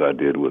albums I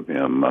did with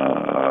him,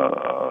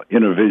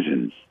 Inner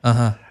Visions,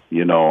 I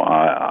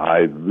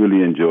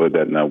really enjoyed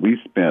that. Now, we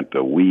spent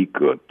a week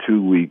or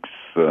 2 weeks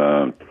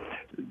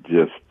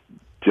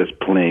just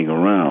playing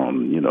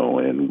around,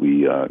 and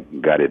we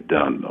got it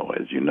done, though.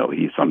 As you know,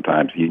 he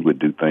would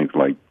do things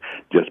like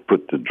just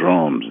put the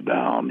drums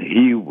down.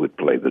 He would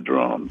play the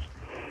drums,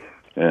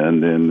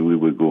 and then we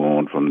would go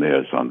on from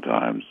there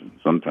sometimes.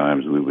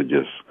 Sometimes we would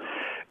just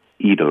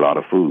eat a lot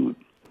of food.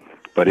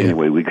 But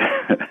anyway,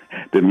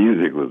 the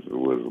music was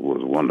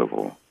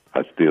wonderful.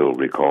 I still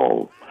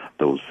recall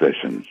those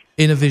sessions.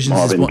 Inner Visions.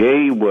 Marvin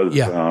Gaye was,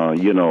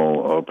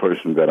 a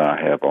person that I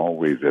have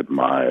always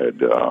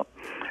admired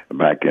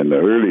back in the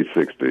early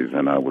 '60s,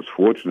 and I was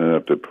fortunate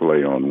enough to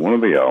play on one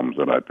of the albums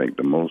that I think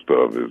the most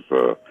of is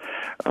the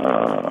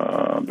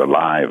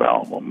live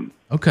album.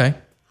 Okay.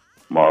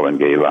 Marvin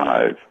Gaye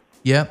Live.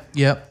 Yeah.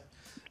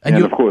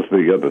 And of course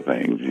the other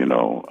things,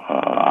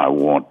 I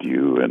Want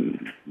You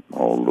and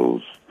all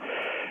those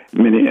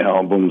mini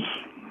albums.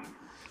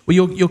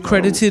 Well, you're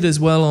credited as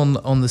well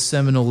on the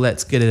seminal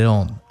 "Let's Get It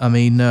On." I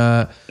mean,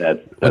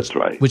 that's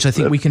right. Which I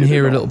think we can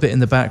hear a little bit in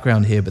the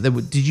background here. But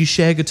did you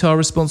share guitar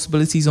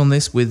responsibilities on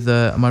this with?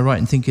 Am I right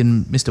in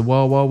thinking Mr.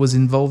 Wah Wah was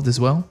involved as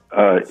well?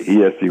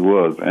 Yes, he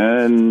was.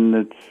 And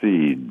let's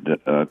see,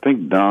 I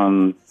think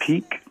Don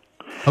Peake.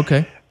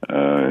 Okay.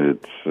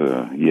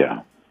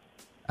 Yeah.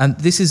 And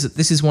this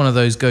is one of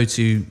those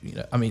go-to.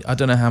 I mean, I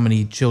don't know how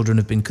many children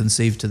have been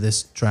conceived to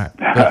this track,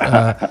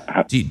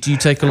 but do you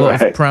take a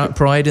lot of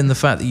pride in the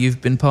fact that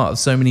you've been part of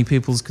so many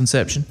people's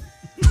conception?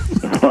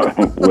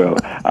 Well,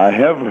 I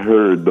have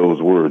heard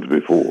those words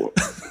before.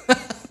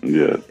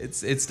 Yeah,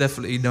 it's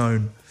definitely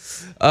known.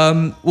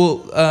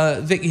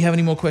 Vic, you have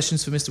any more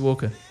questions for Mr.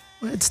 Walker?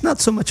 It's not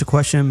so much a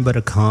question, but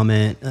a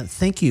comment.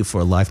 Thank you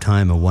for a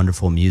lifetime of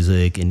wonderful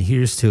music, and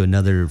here's to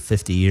another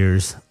 50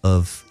 years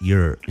of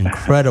your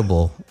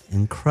incredible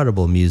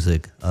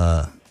music,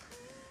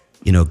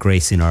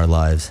 gracing our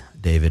lives,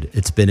 David.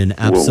 It's been an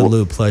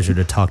absolute pleasure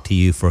to talk to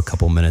you for a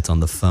couple minutes on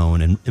the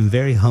phone, and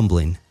very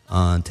humbling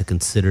to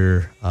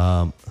consider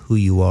who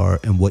you are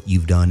and what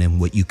you've done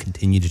and what you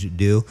continue to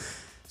do.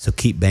 So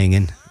keep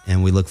banging,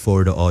 and we look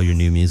forward to all your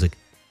new music.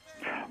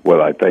 Well,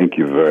 I thank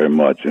you very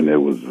much, and it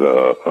was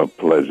a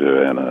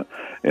pleasure and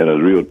a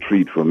real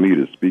treat for me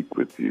to speak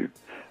with you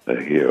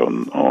here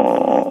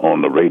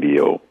on the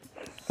radio.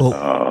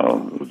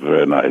 It was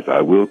very nice.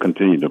 I will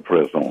continue to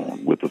press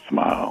on with a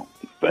smile.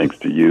 Thanks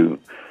to you.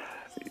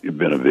 You've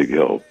been a big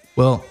help.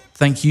 Well,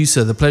 thank you,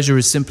 sir. The pleasure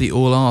is simply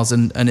all ours.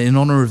 And in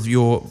honor of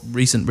your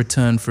recent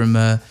return from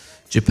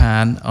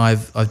Japan,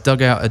 I've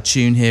dug out a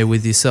tune here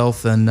with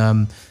yourself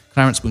and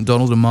Clarence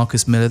McDonald and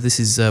Marcus Miller. This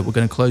is we're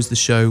going to close the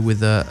show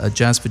with a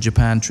Jazz for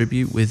Japan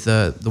tribute with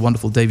the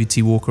wonderful David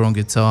T. Walker on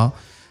guitar.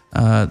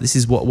 This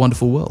is What a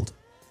Wonderful World.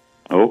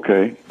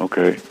 Okay.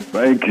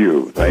 Thank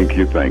you.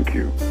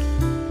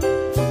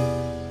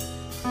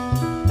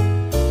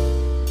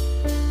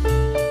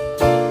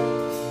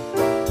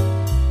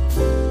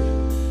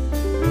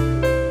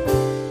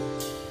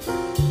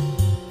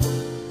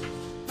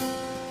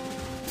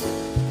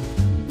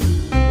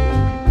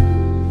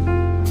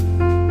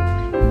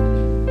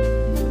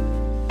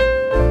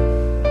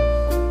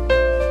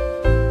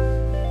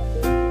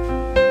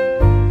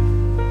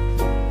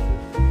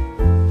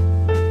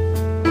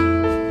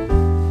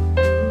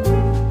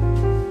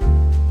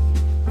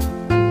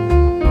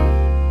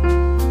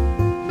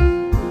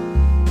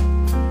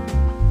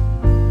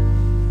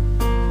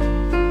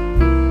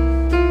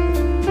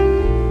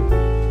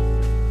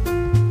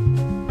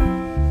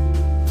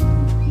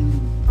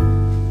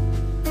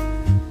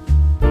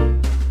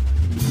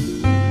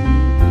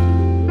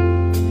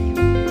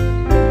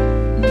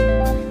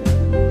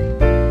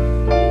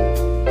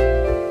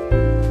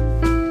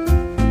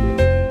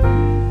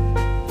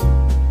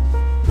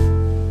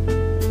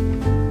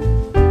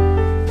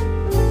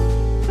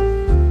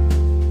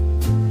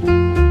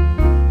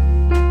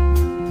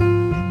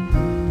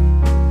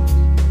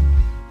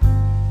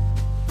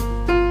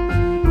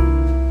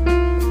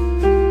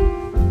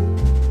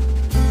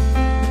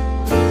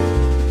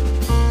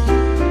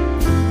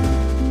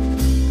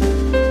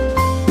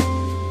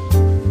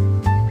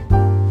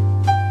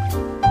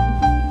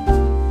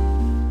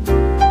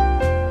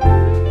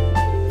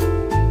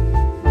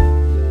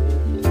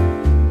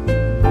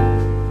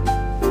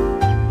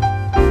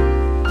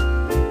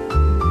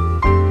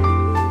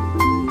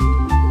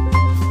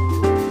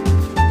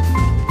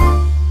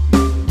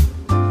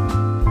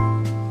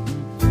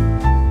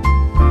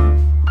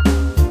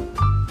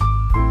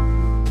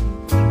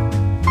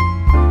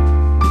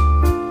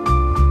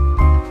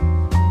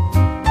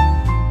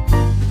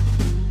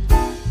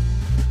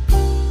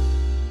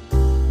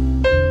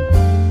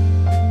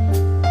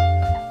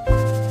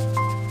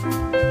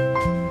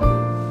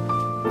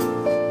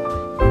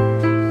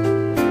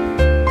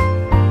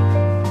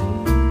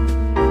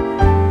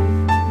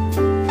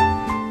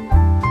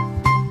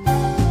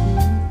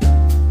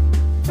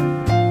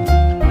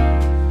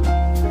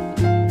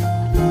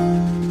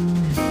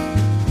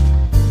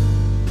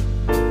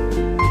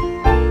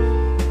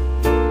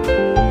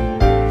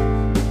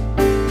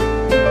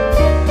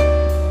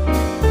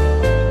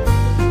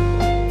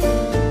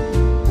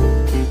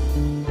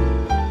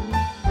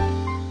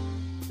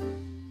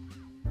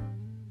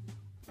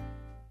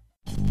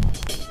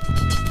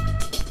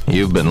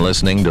 You've been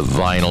listening to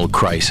Vinyl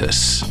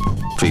Crisis,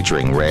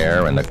 featuring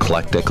rare and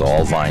eclectic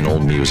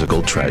all-vinyl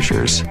musical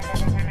treasures.